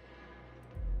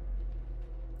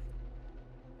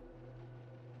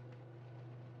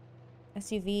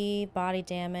 SUV, body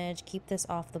damage, keep this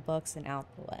off the books and out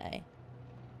the way.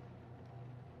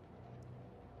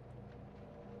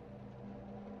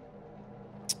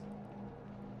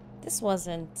 This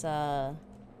wasn't, Laura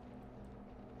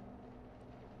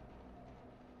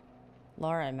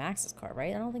and Max's car,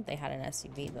 right? I don't think they had an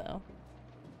SUV, though.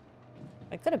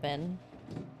 It could have been.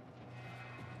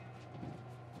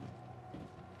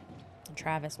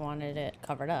 Travis wanted it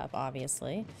covered up,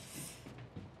 obviously.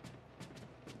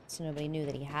 So nobody knew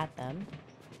that he had them.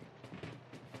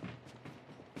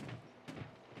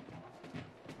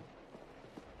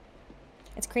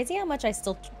 It's crazy how much I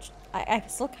still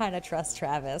kind of trust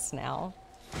Travis now.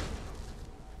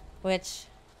 Which,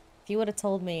 if you would have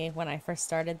told me when I first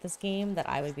started this game that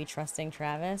I would be trusting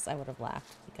Travis, I would have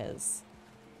laughed, because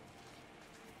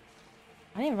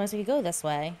I didn't even realize we could go this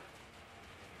way.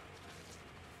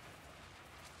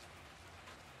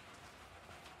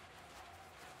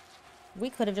 We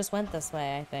could have just went this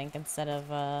way, I think, instead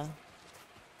of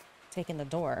taking the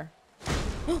door.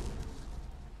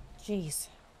 Jeez.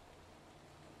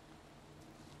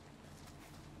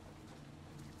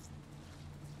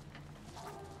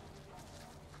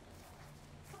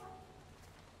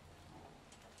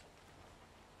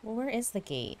 Well, where is the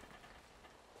gate?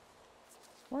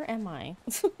 Where am I?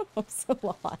 I'm so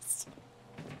lost.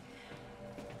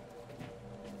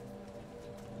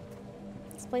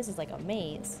 This place is like a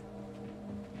maze.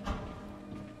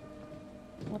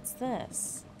 What's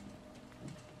this?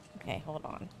 Okay, hold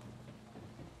on.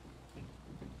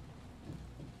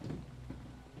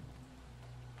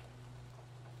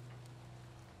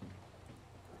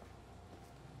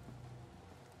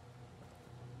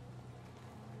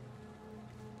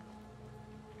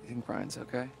 You think Brian's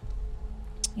okay?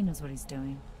 He knows what he's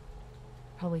doing.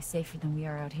 Probably safer than we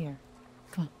are out here.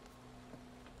 Come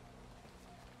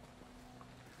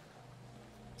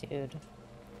on. Dude.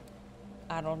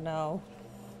 I don't know.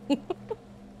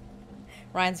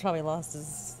 Ryan's probably lost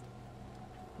his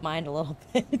mind a little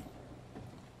bit.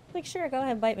 Like, sure, go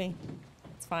ahead, bite me.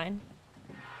 It's fine.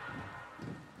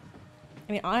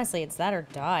 I mean, honestly, it's that or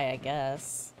die, I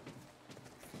guess.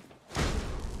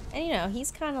 And, you know,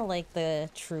 he's kind of like the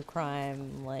true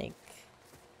crime, like,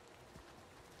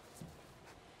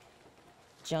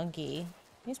 junkie.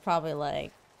 He's probably,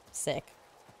 like, sick.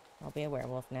 I'll be a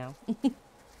werewolf now.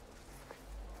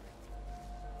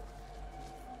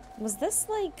 Was this,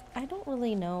 like, I don't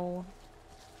really know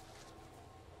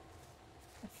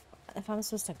if I'm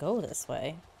supposed to go this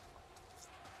way.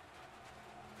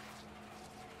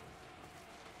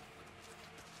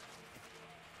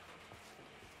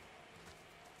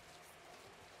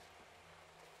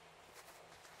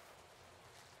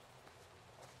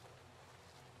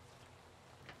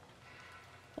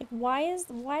 Like, why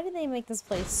did they make this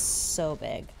place so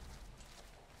big?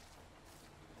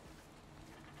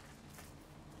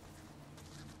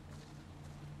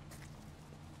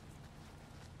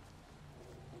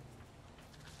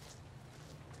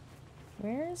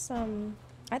 Where's,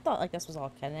 I thought, like, this was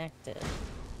all connected.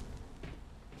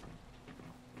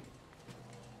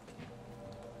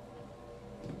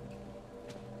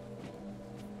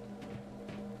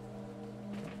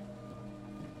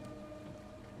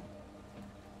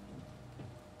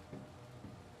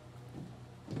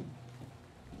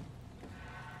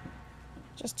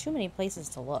 Just too many places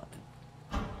to look.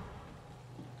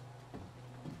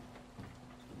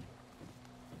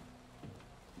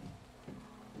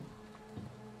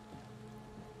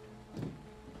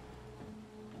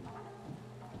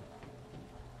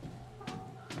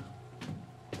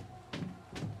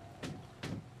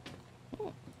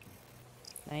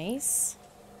 Nice.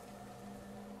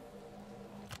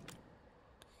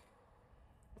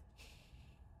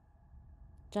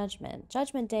 Judgment.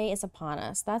 Judgment Day is upon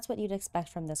us. That's what you'd expect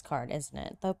from this card, isn't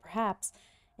it? Though perhaps,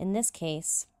 in this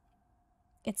case,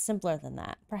 it's simpler than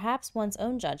that. Perhaps one's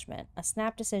own judgment, a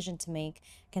snap decision to make,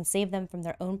 can save them from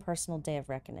their own personal day of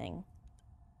reckoning.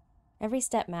 Every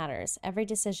step matters. Every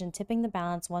decision tipping the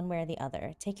balance one way or the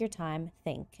other. Take your time,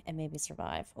 think, and maybe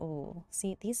survive. Oh,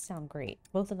 see, these sound great.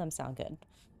 Both of them sound good.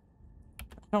 I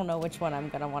don't know which one I'm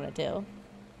gonna want to do.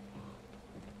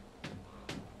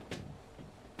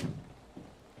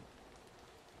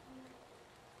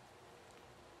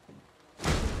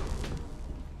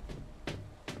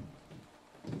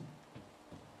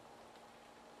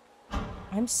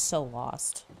 I'm so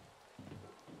lost.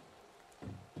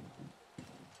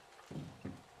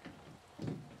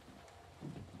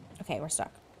 Okay, we're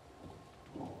stuck.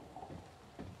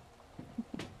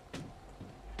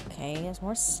 Okay, there's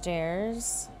more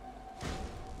stairs.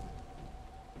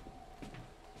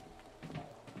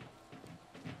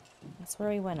 That's where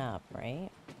we went up, right?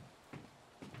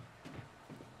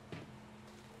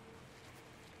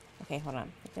 Okay, hold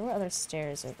on. There were other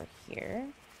stairs over here.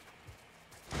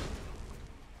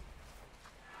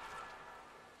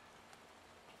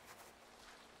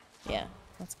 Yeah,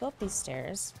 let's go up these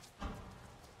stairs.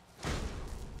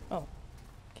 Oh,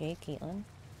 okay, Caitlin.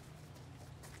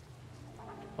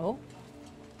 Oh.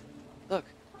 Look.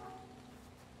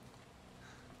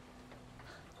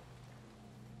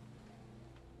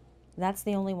 That's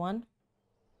the only one?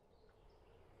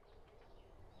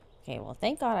 Okay, well,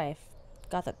 thank God I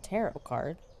got the tarot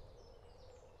card.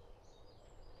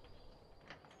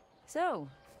 So,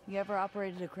 you ever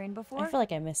operated a crane before? I feel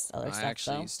like I missed other I stuff,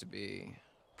 actually though. used to be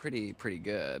pretty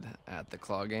good at the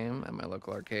claw game at my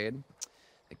local arcade.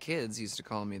 The kids used to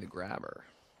call me the grabber.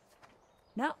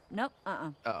 No, nope,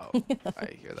 Oh,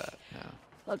 I hear that now.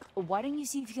 Look, why don't you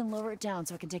see if you can lower it down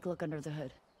so I can take a look under the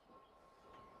hood?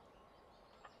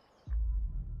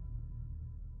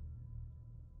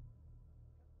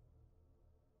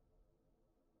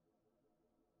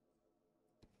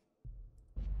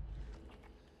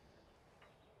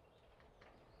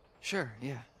 Sure,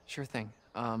 yeah, sure thing.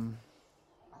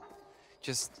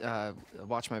 Just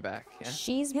watch my back, yeah?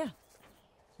 She's... Yeah.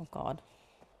 Oh, God.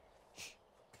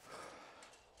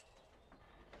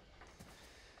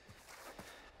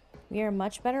 We are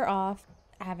much better off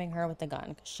having her with the gun,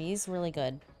 because she's really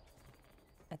good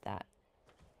at that.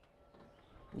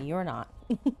 You're not.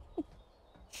 All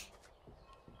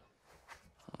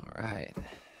right.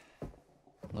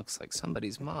 Looks like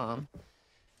somebody's mom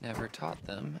never taught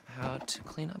them how to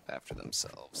clean up after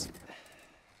themselves.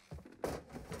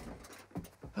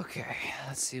 Okay,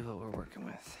 let's see what we're working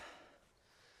with.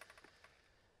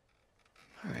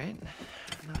 All right,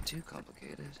 not too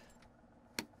complicated.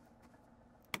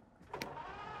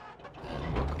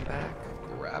 And welcome back,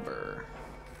 grabber.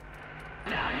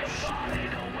 Now you're falling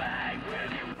away,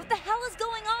 will you? What the hell is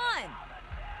going on?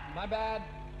 My bad.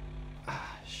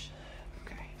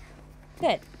 Okay.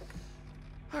 Good.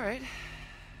 All right.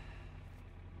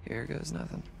 Here goes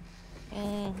nothing.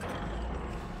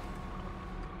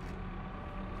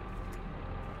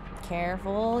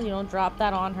 Careful, you don't drop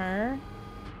that on her.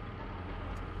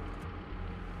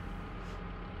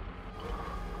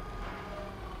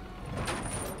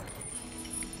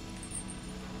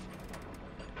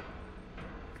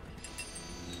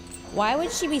 Why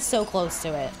would she be so close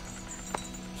to it?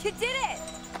 You did it!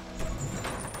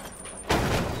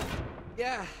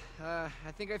 Yeah, I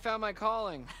think I found my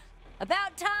calling.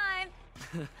 About time!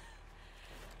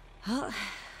 Well,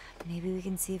 maybe we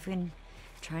can see if we can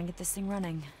try and get this thing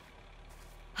running.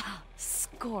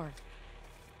 Score!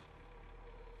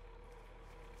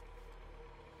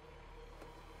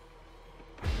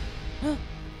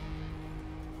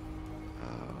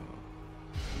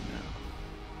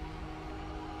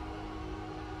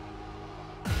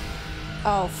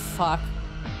 Oh, fuck.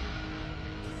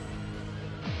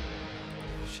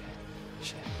 Shit.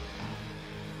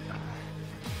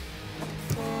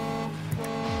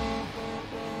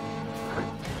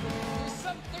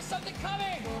 There's something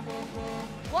coming!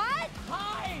 What?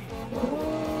 Hide!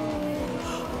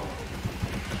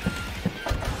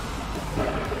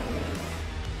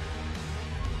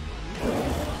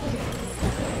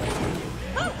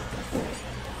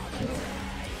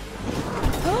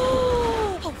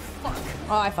 Oh, fuck.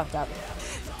 Oh, I fucked up.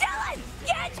 Dylan!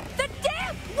 Get the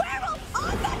damn werewolf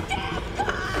on the damn car!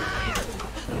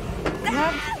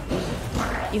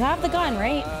 You have the gun,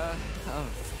 right?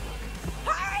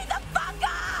 Hurry the fuck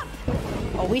up!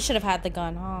 Oh, we should have had the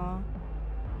gun, huh?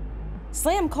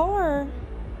 Slam car.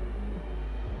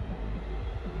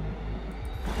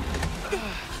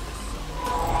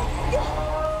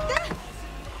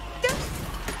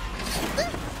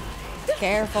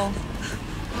 Careful.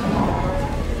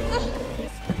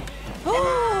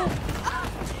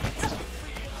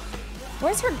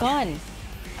 Where's her gun?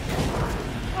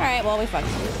 Alright, well, we fucked.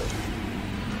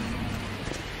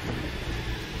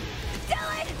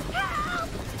 Dylan, help!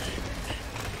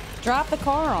 Drop the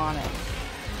car on it.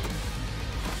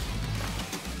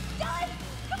 Dylan,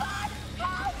 come on!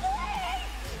 Help, please!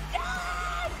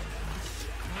 Dylan!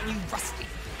 You rusty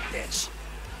bitch.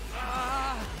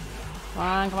 Come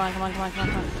on, come on, come on, come on, come on,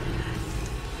 come on.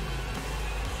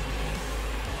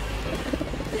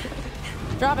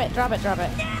 Drop it, drop it, drop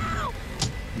it.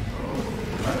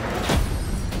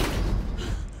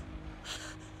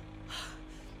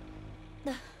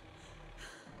 No!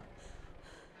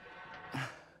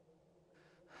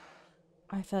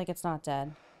 I feel like it's not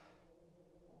dead.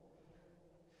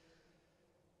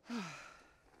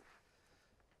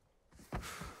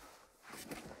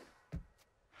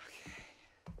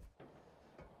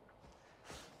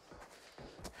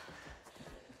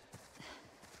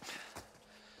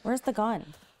 Where's the gun?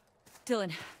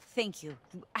 Dylan, thank you.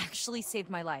 You actually saved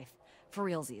my life. For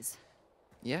realsies.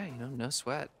 Yeah, you know, no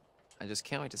sweat. I just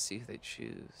can't wait to see who they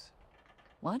choose.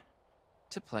 What?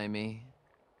 To play me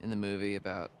in the movie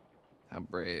about how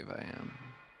brave I am.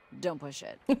 Don't push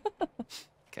it.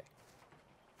 Okay.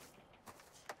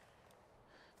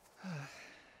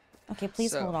 Okay,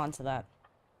 please So- hold on to that.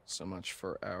 So much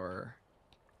for our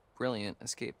brilliant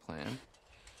escape plan.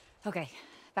 Okay,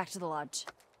 back to the lodge.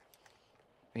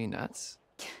 Are you nuts?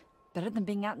 Better than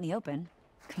being out in the open.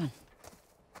 Come on.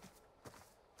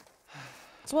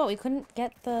 So what, we couldn't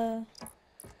get the...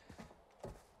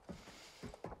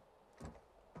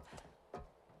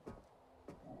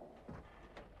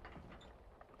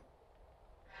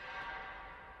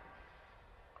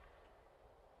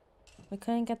 We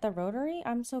couldn't get the rotary?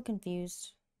 I'm so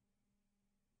confused.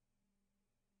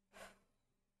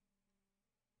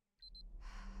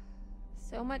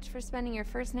 So much for spending your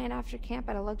first night after camp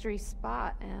at a luxury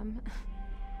spot, Em.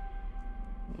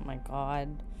 Oh my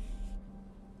god.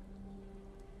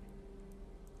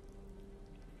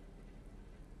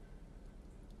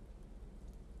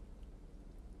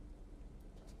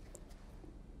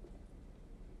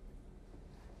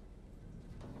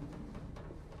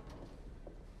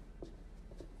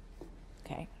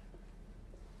 Okay.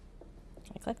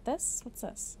 Can I click this? What's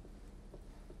this?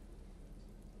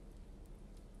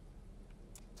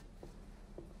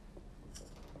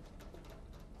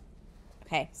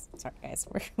 Okay, sorry guys.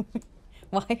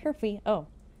 Why are we? Oh,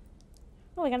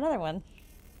 we got another one.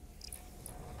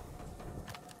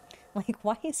 Like,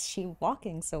 why is she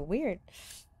walking so weird?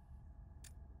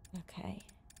 Okay.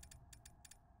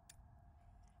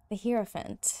 The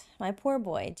Hierophant. My poor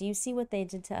boy. Do you see what they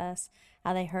did to us?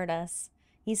 How they hurt us?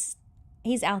 He's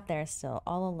out there still,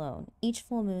 all alone. Each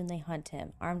full moon they hunt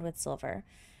him, armed with silver,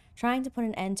 trying to put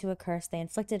an end to a curse they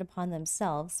inflicted upon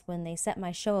themselves when they set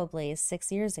my show ablaze 6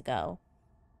 years ago.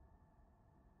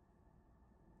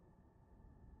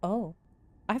 Oh,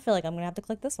 I feel like I'm gonna have to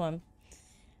click this one.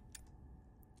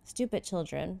 Stupid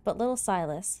children, but little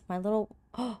Silas, my little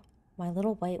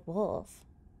white wolf.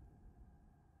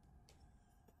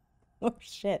 Oh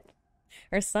shit,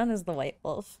 her son is the white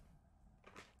wolf.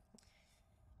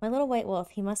 My little white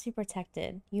wolf, he must be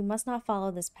protected. You must not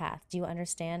follow this path. Do you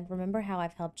understand? Remember how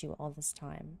I've helped you all this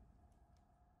time.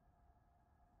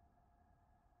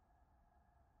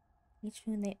 Each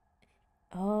moon they...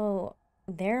 Oh,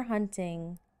 they're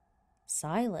hunting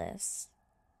Silas.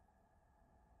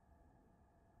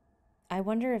 I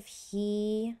wonder if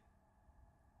he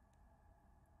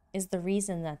is the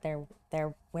reason that they're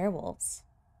werewolves.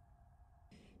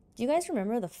 Do you guys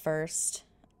remember the first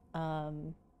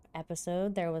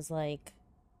episode? There was like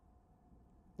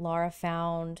Lara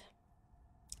found,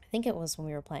 I think it was when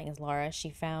we were playing as Lara, she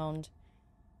found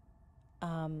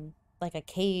like a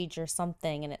cage or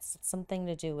something, and it's something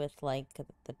to do with like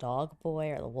the dog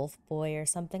boy or the wolf boy or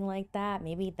something like that.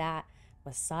 Maybe that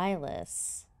was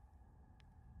Silas.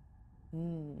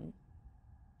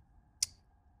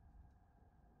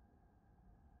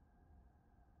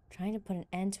 Trying to put an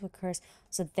end to a curse.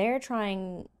 So they've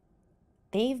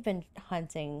been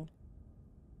hunting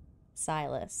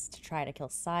Silas to try to kill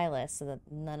Silas so that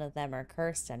none of them are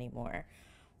cursed anymore.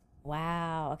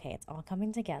 Wow. Okay, it's all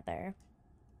coming together.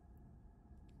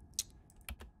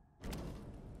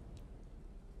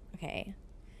 Okay.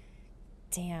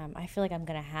 Damn, I feel like I'm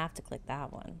gonna have to click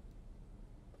that one.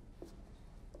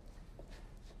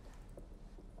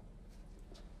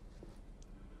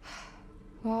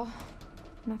 Well,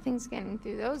 nothing's getting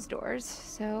through those doors,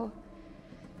 so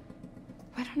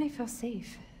why don't I feel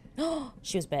safe?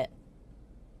 She was bit.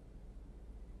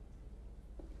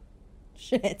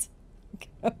 Shit.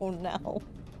 Oh no.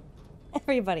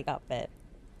 Everybody got bit.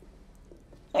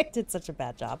 I did such a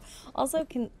bad job. Also,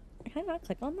 can I not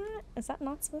click on that? Is that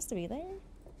not supposed to be there?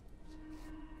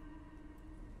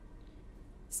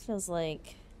 This feels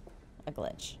like a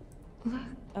glitch.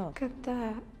 Look at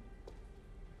that.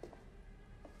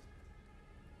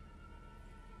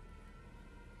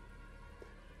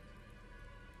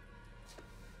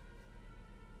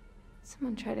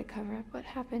 Someone tried to cover up what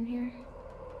happened here.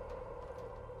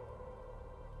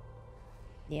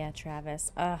 Yeah,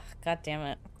 Travis. Ugh, god damn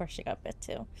it. Of course she got bit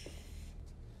too.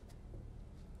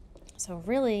 So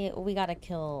really, we gotta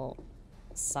kill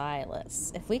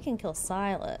Silas. If we can kill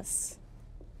Silas...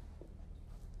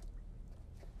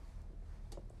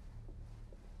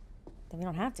 then we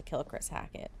don't have to kill Chris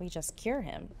Hackett. We just cure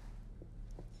him.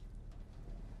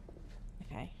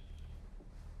 Okay.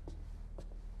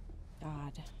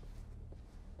 God.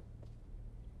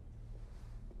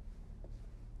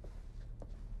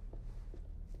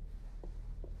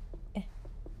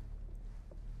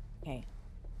 Okay.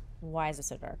 Why is it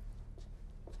so dark?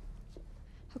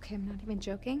 Okay, I'm not even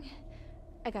joking.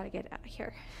 I gotta get out of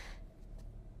here.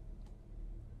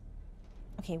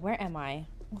 Okay, where am I?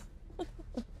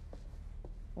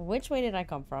 Which way did I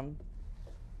come from?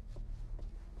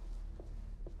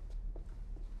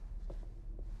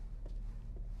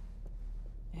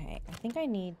 Okay, I think I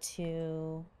need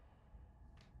to...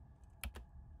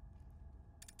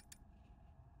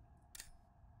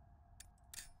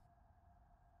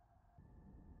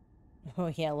 Oh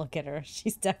yeah, look at her.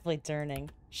 She's definitely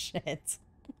turning. Shit.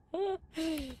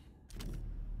 Okay,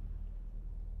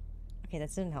 that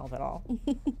didn't help at all.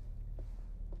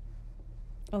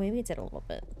 Oh, maybe it did a little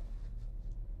bit.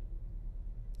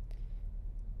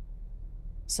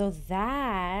 So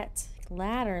that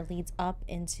ladder leads up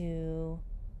into...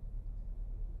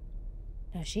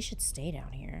 No, she should stay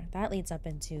down here. That leads up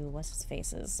into what's his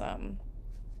face's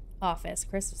office,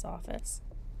 Chris's office.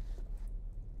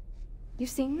 You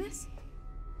seeing this?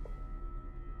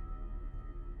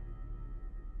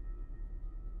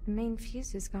 The main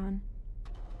fuse is gone.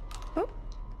 Oh.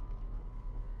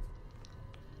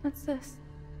 What's this?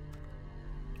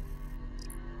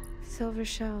 Silver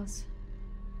shells.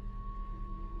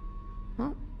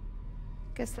 Well,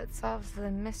 guess that solves the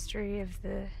mystery of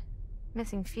the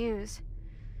missing fuse.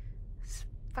 These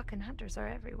fucking hunters are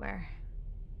everywhere.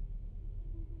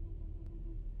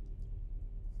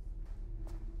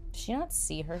 Does she not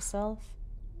see herself?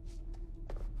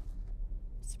 I'm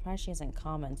surprised she hasn't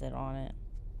commented on it.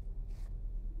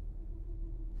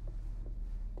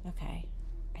 Okay.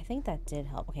 I think that did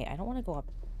help. Okay, I don't want to go up.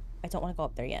 I don't want to go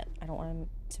up there yet. I don't want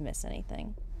to miss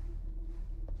anything.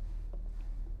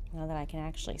 Now that I can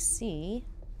actually see,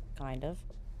 kind of.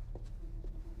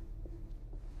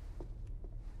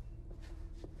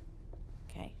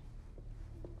 Okay.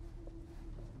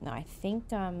 No, I think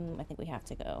we have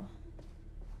to go.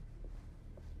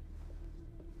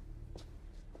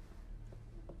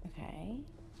 Okay.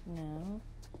 No.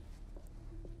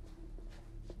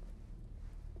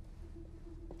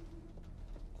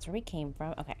 That's where we came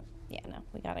from. Okay. Yeah, no,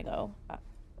 we gotta go up.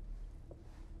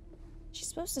 She's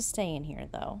supposed to stay in here,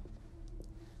 though.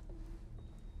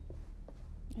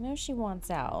 I know she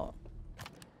wants out.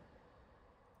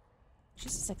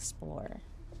 She's just explore.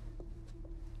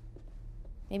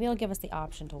 Maybe it'll give us the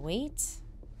option to wait.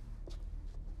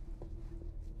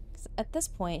 'Cause at this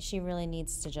point, she really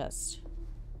needs to just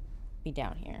be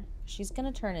down here. She's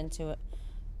gonna turn into a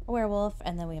werewolf,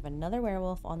 and then we have another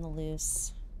werewolf on the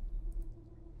loose.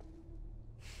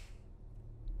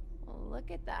 Look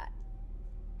at that.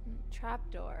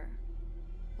 Trapdoor.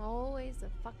 Always a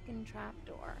fucking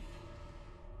trapdoor.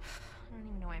 I don't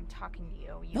even know why I'm talking to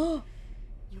you.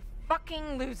 You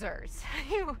fucking losers.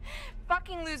 You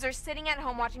fucking losers sitting at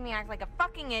home watching me act like a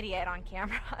fucking idiot on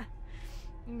camera.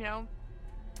 You know,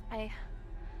 I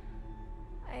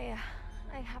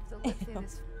have to live through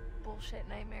this bullshit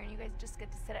nightmare, and you guys just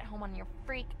get to sit at home on your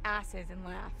freak asses and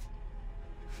laugh.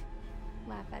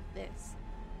 Laugh at this.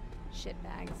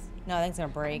 Shitbags. No, I think it's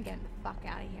gonna break. I'm getting the fuck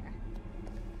out of here.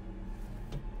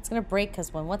 It's gonna break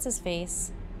because what's his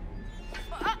face?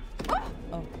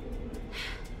 Oh.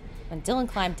 When Dylan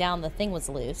climbed down, the thing was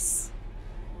loose.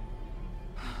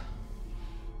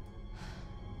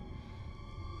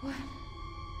 What?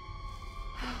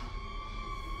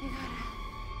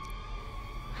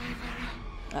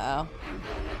 Uh-oh.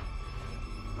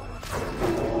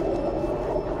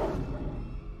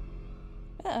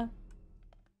 Uh-oh.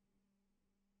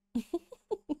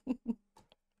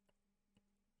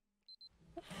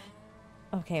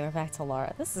 Okay, we're back to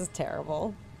Laura. This is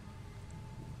terrible.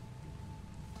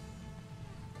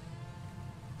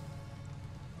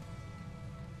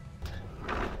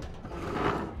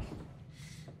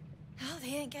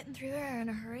 they ain't getting through there in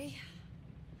a hurry.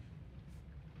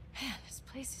 Man, this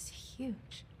place is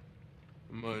huge.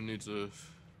 I might need to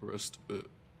rest a bit.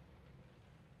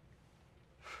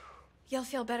 You'll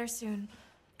feel better soon.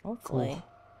 Hopefully. Cool.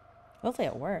 Hopefully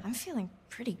it works. I'm feeling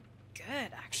pretty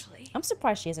good, actually. I'm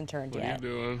surprised she hasn't turned What yet. are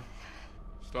you doing?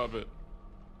 Stop it.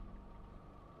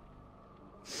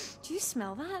 Do you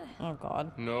smell that? Oh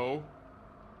god. No.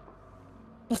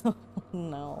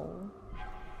 No.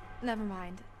 Never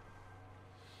mind.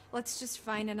 Let's just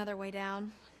find another way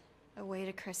down. A way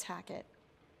to Chris Hackett.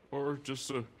 Or just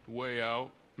a way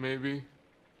out, maybe.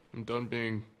 I'm done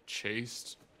being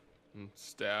chased and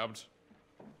stabbed.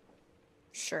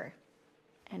 Sure.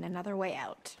 And another way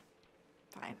out.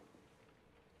 Fine.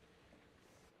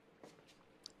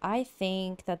 I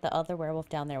think that the other werewolf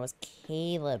down there was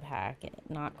Caleb Hackett,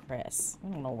 not Chris.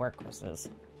 I don't know where Chris is.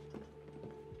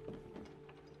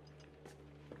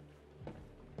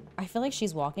 I feel like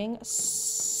she's walking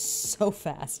so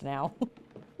fast now.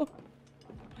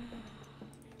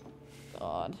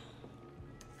 God.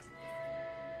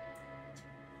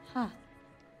 Huh.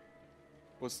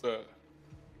 What's that?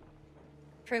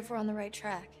 Prove we're on the right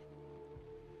track.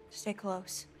 Stay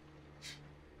close.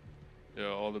 Yeah,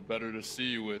 all the better to see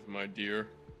you with, my dear.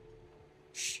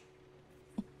 Shh.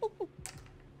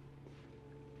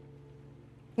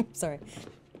 Sorry.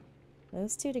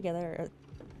 Those two together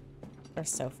are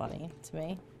so funny to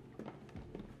me.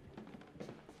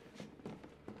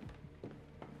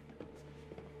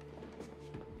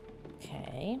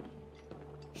 Okay.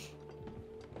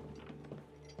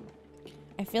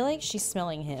 I feel like she's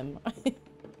smelling him. It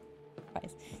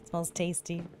smells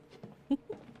tasty.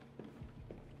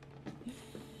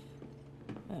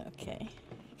 Okay.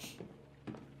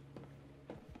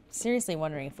 Seriously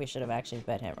wondering if we should have actually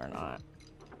bet him or not.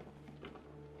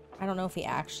 I don't know if he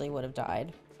actually would have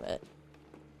died, but...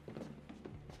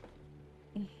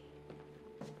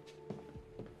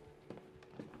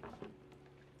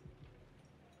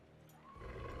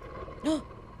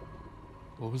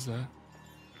 What was that?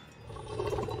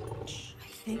 I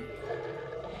think...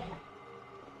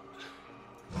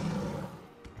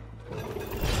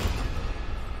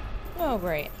 Oh,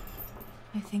 great.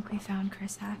 I think we found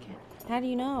Chris Hackett. How do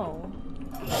you know?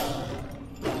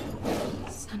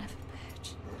 Son of a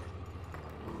bitch.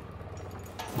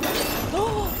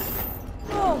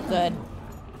 Oh, good.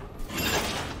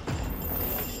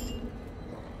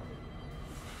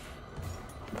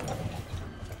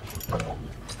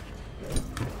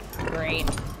 Great.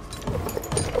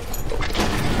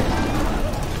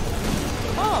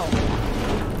 Oh.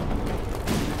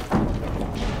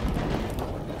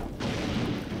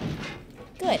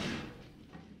 Good.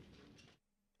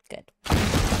 Good.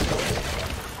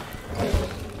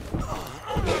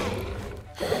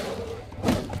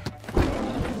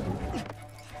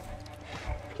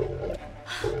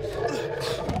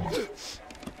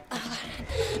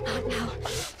 Not now.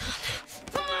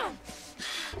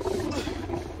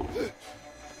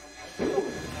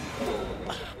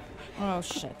 Oh,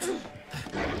 shit.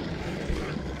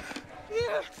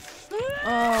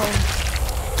 Oh,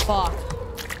 fuck.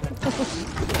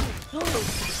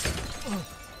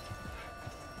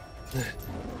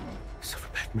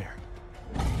 Silverback mirror.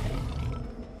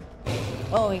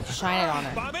 Oh, he can shine it on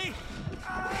her. Bobby!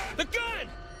 The gun!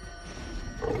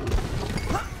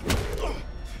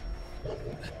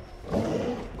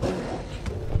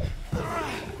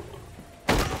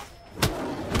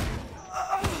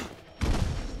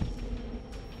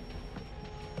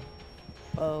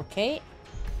 Okay.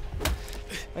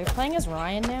 Are we playing as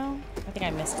Ryan now? I think I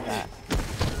missed that.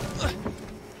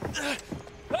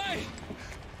 Hey!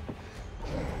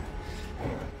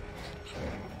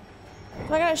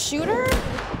 Do I gotta shoot her?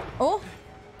 Oh.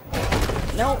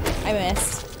 Nope, I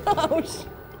missed. Oh,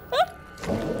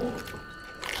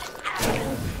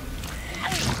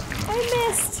 I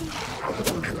missed.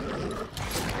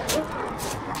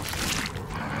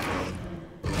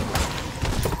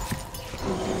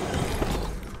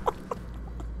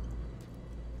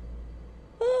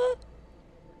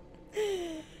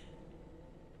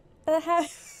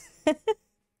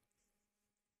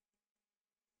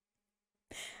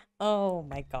 Oh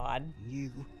my god.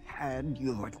 You had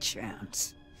your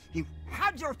chance. You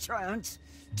had your chance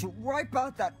to wipe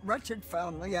out that wretched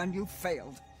family, and you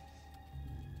failed.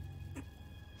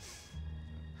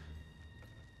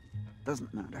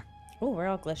 Doesn't matter. Oh, we're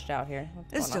all glitched out here.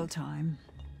 What's There's going still on? time.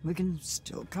 We can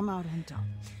still come out on top.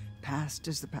 Past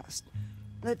is the past.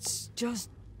 Let's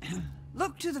just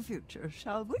look to the future,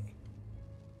 shall we?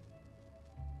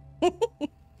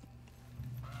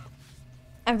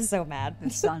 I'm so mad. The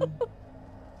sun,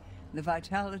 the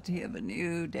vitality of a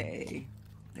new day,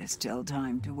 There's still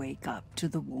time to wake up to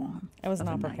the warmth. I was of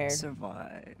not a night prepared.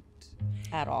 survived.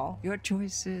 At all. Your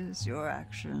choices, your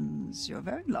actions, your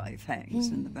very life hangs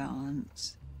in the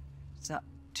balance. It's up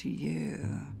to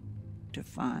you to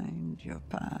find your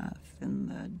path in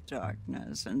the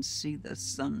darkness and see the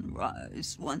sun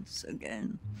rise once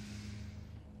again.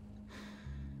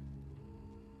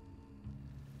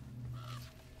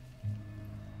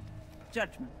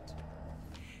 Judgment.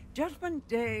 Judgment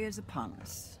Day is upon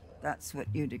us. That's what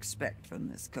you'd expect from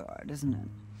this card, isn't it?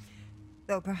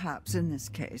 Though perhaps in this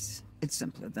case, it's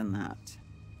simpler than that.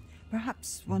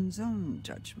 Perhaps one's own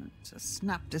judgment, a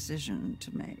snap decision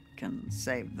to make, can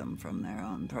save them from their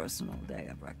own personal day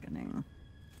of reckoning.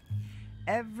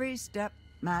 Every step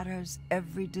matters,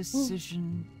 every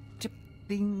decision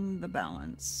tipping the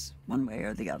balance, one way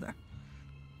or the other.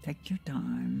 Take your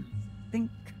time, think,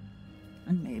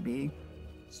 and maybe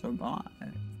survive.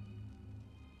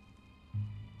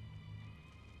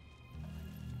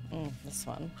 This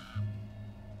one.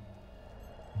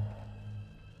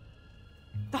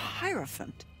 The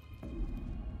Hierophant.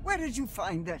 Where did you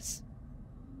find this?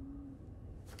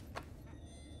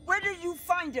 Where did you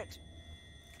find it?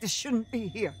 This shouldn't be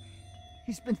here.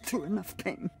 He's been through enough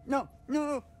pain. No,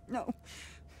 no, no.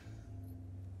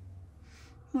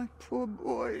 My poor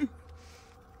boy.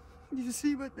 You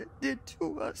see what they did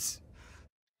to us?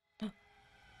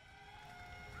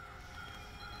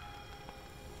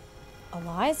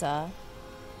 Eliza?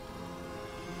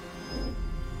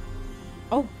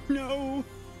 Oh. No.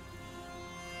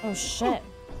 Oh, shit.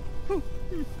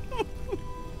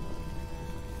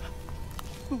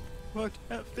 What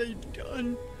have they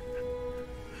done?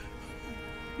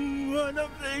 What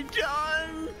have they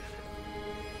done?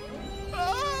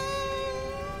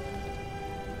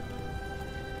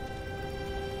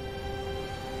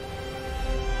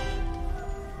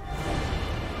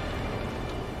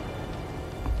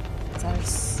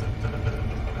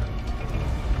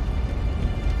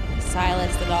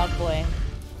 Silas, the dog boy.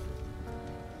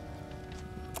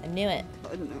 I knew it.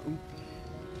 I know.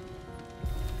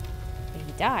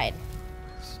 He died.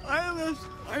 Silas,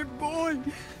 my boy.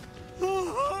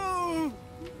 Oh.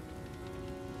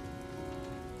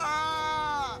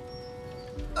 Ah.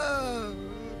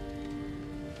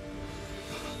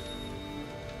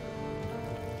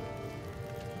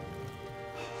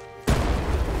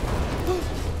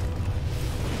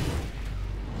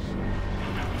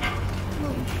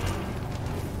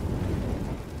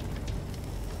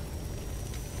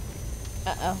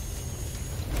 Uh-oh.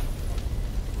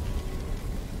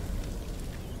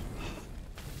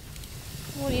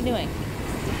 What are you doing?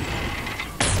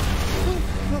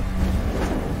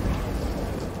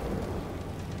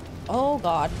 Oh,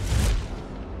 God.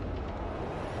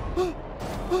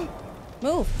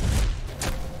 Move.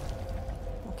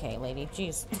 Okay, lady.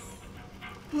 Jeez.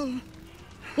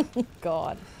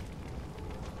 God.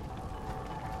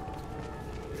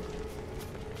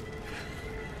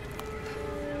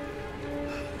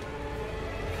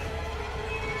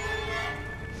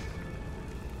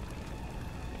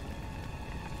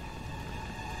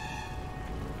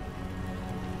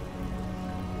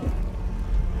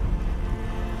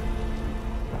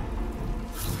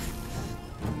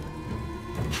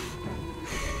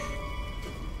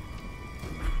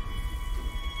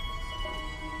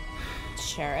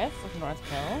 Sheriff of North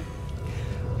Hill.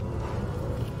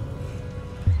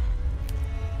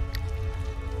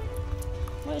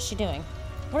 What is she doing?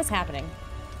 What is happening?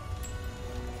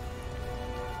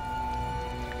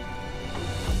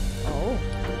 Oh.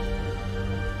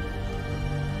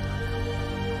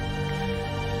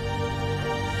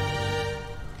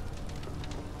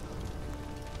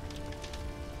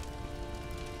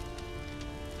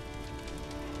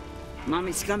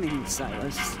 Mommy's coming,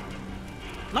 Silas.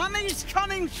 Mommy's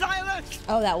coming, Silas!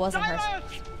 Oh, that wasn't Silas! her.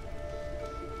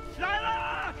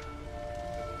 Silas!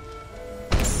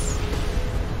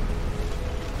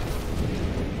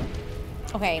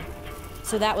 Okay,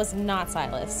 so that was not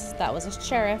Silas. That was a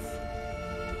sheriff.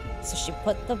 So she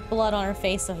put the blood on her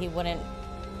face so he wouldn't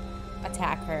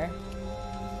attack her.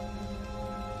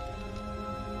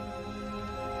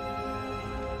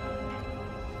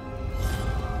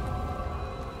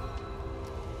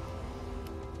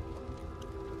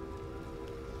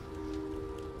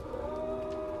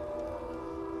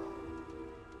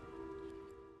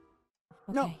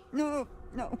 No, no,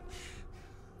 no.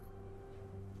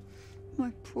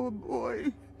 My poor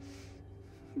boy.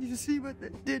 You see what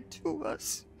they did to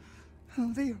us?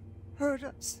 How they hurt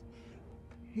us.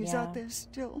 He's out there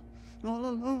still, all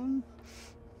alone.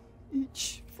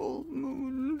 Each full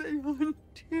moon they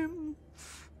hunt him,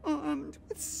 armed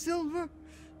with silver,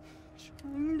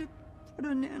 trying to put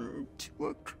an end to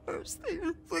a curse they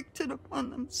inflicted upon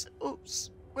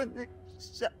themselves when they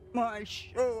set my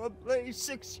show ablaze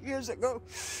 6 years ago.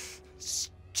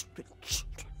 Stupid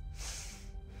children.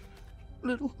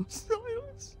 Little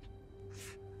Silas,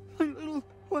 my little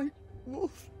white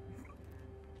wolf.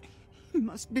 He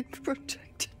must be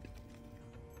protected.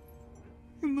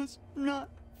 You must not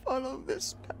follow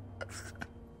this path.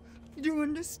 Do you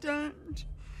understand?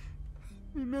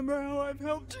 Remember how I've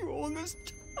helped you all this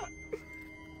time.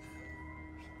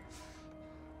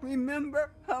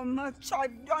 Remember how much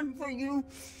I've done for you.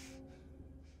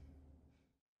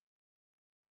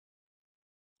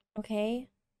 Okay.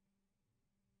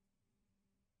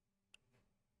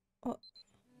 Oh.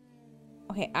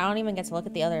 Okay, I don't even get to look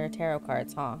at the other tarot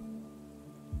cards, huh?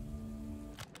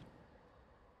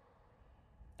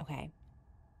 Okay.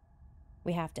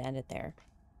 We have to end it there.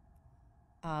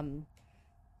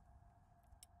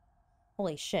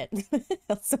 Holy shit.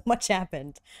 So much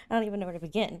happened. I don't even know where to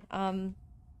begin.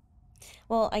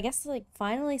 Well, I guess, like,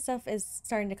 finally stuff is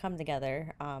starting to come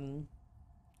together.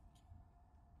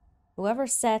 Whoever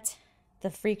set the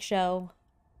freak show,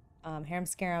 Harem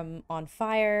Scarum on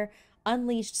fire,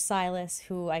 unleashed Silas,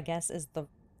 who I guess is the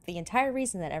entire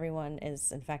reason that everyone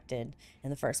is infected in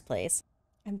the first place.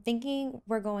 I'm thinking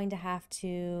we're going to have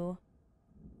to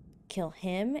kill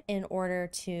him in order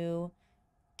to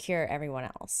cure everyone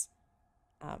else.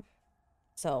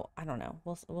 So I don't know.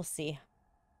 We'll see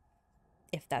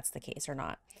if that's the case or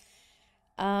not.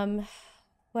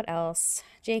 What else?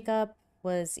 Jacob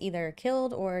was either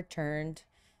killed or turned.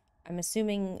 I'm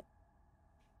assuming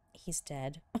he's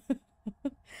dead.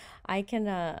 I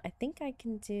think I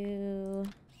can do...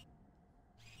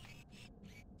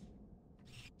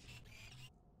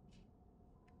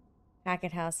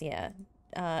 Hackett House, yeah.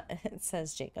 It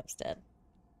says Jacob's dead.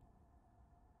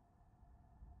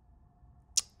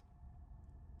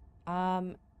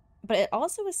 But it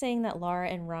also was saying that Lara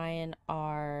and Ryan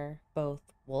are both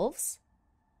wolves.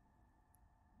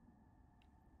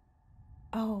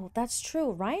 Oh, that's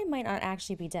true. Ryan might not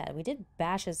actually be dead. We did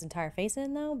bash his entire face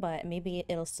in, though, but maybe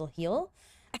it'll still heal.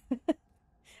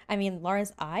 I mean,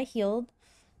 Lara's eye healed,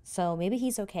 so maybe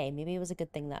he's okay. Maybe it was a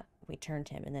good thing that we turned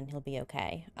him, and then he'll be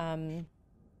okay. Now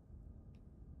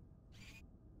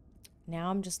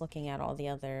I'm just looking at all the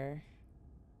other...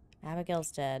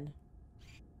 Abigail's dead.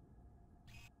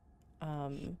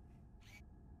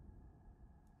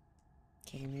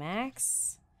 Okay,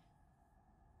 Max.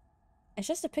 It's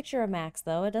just a picture of Max,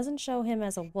 though. It doesn't show him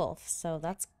as a wolf, so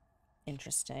that's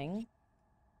interesting.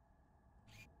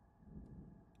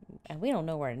 And we don't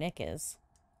know where Nick is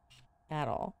at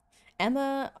all.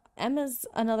 Emma's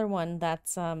another one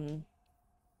that's turned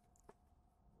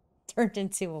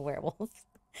into a werewolf.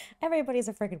 Everybody's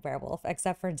a freaking werewolf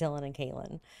except for Dylan and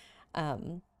Caitlin.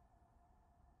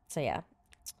 So yeah.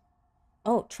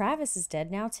 Oh, Travis is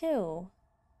dead now too.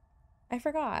 I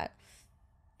forgot.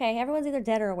 Okay, everyone's either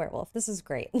dead or a werewolf. This is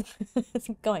great. It's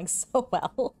going so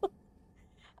well.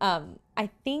 I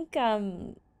think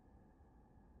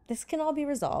this can all be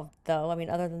resolved, though. I mean,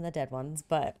 other than the dead ones,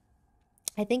 but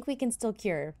I think we can still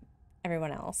cure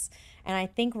everyone else. And I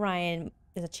think Ryan,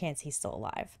 there's a chance he's still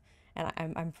alive. And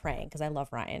I'm praying because I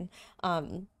love Ryan.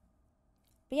 But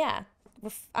yeah,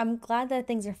 I'm glad that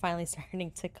things are finally starting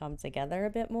to come together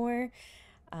a bit more.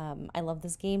 I love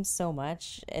this game so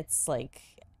much. It's like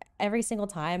every single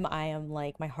time I am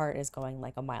like, my heart is going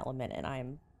like a mile a minute.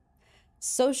 I'm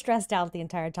so stressed out the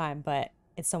entire time, but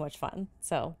it's so much fun.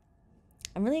 So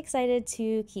I'm really excited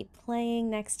to keep playing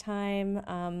next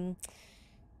time.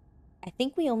 I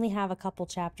think we only have a couple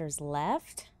chapters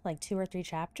left, like 2 or 3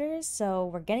 chapters. So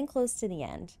we're getting close to the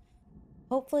end.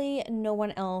 Hopefully no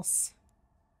one else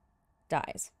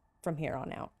dies from here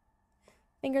on out.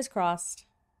 Fingers crossed.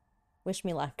 Wish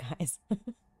me luck, guys.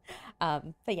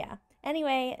 But yeah.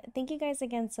 Anyway, thank you guys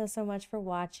again so much for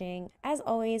watching. As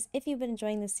always, if you've been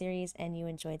enjoying this series and you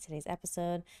enjoyed today's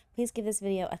episode, please give this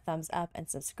video a thumbs up and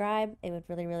subscribe. It would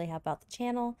really help out the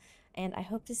channel. And I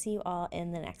hope to see you all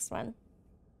in the next one.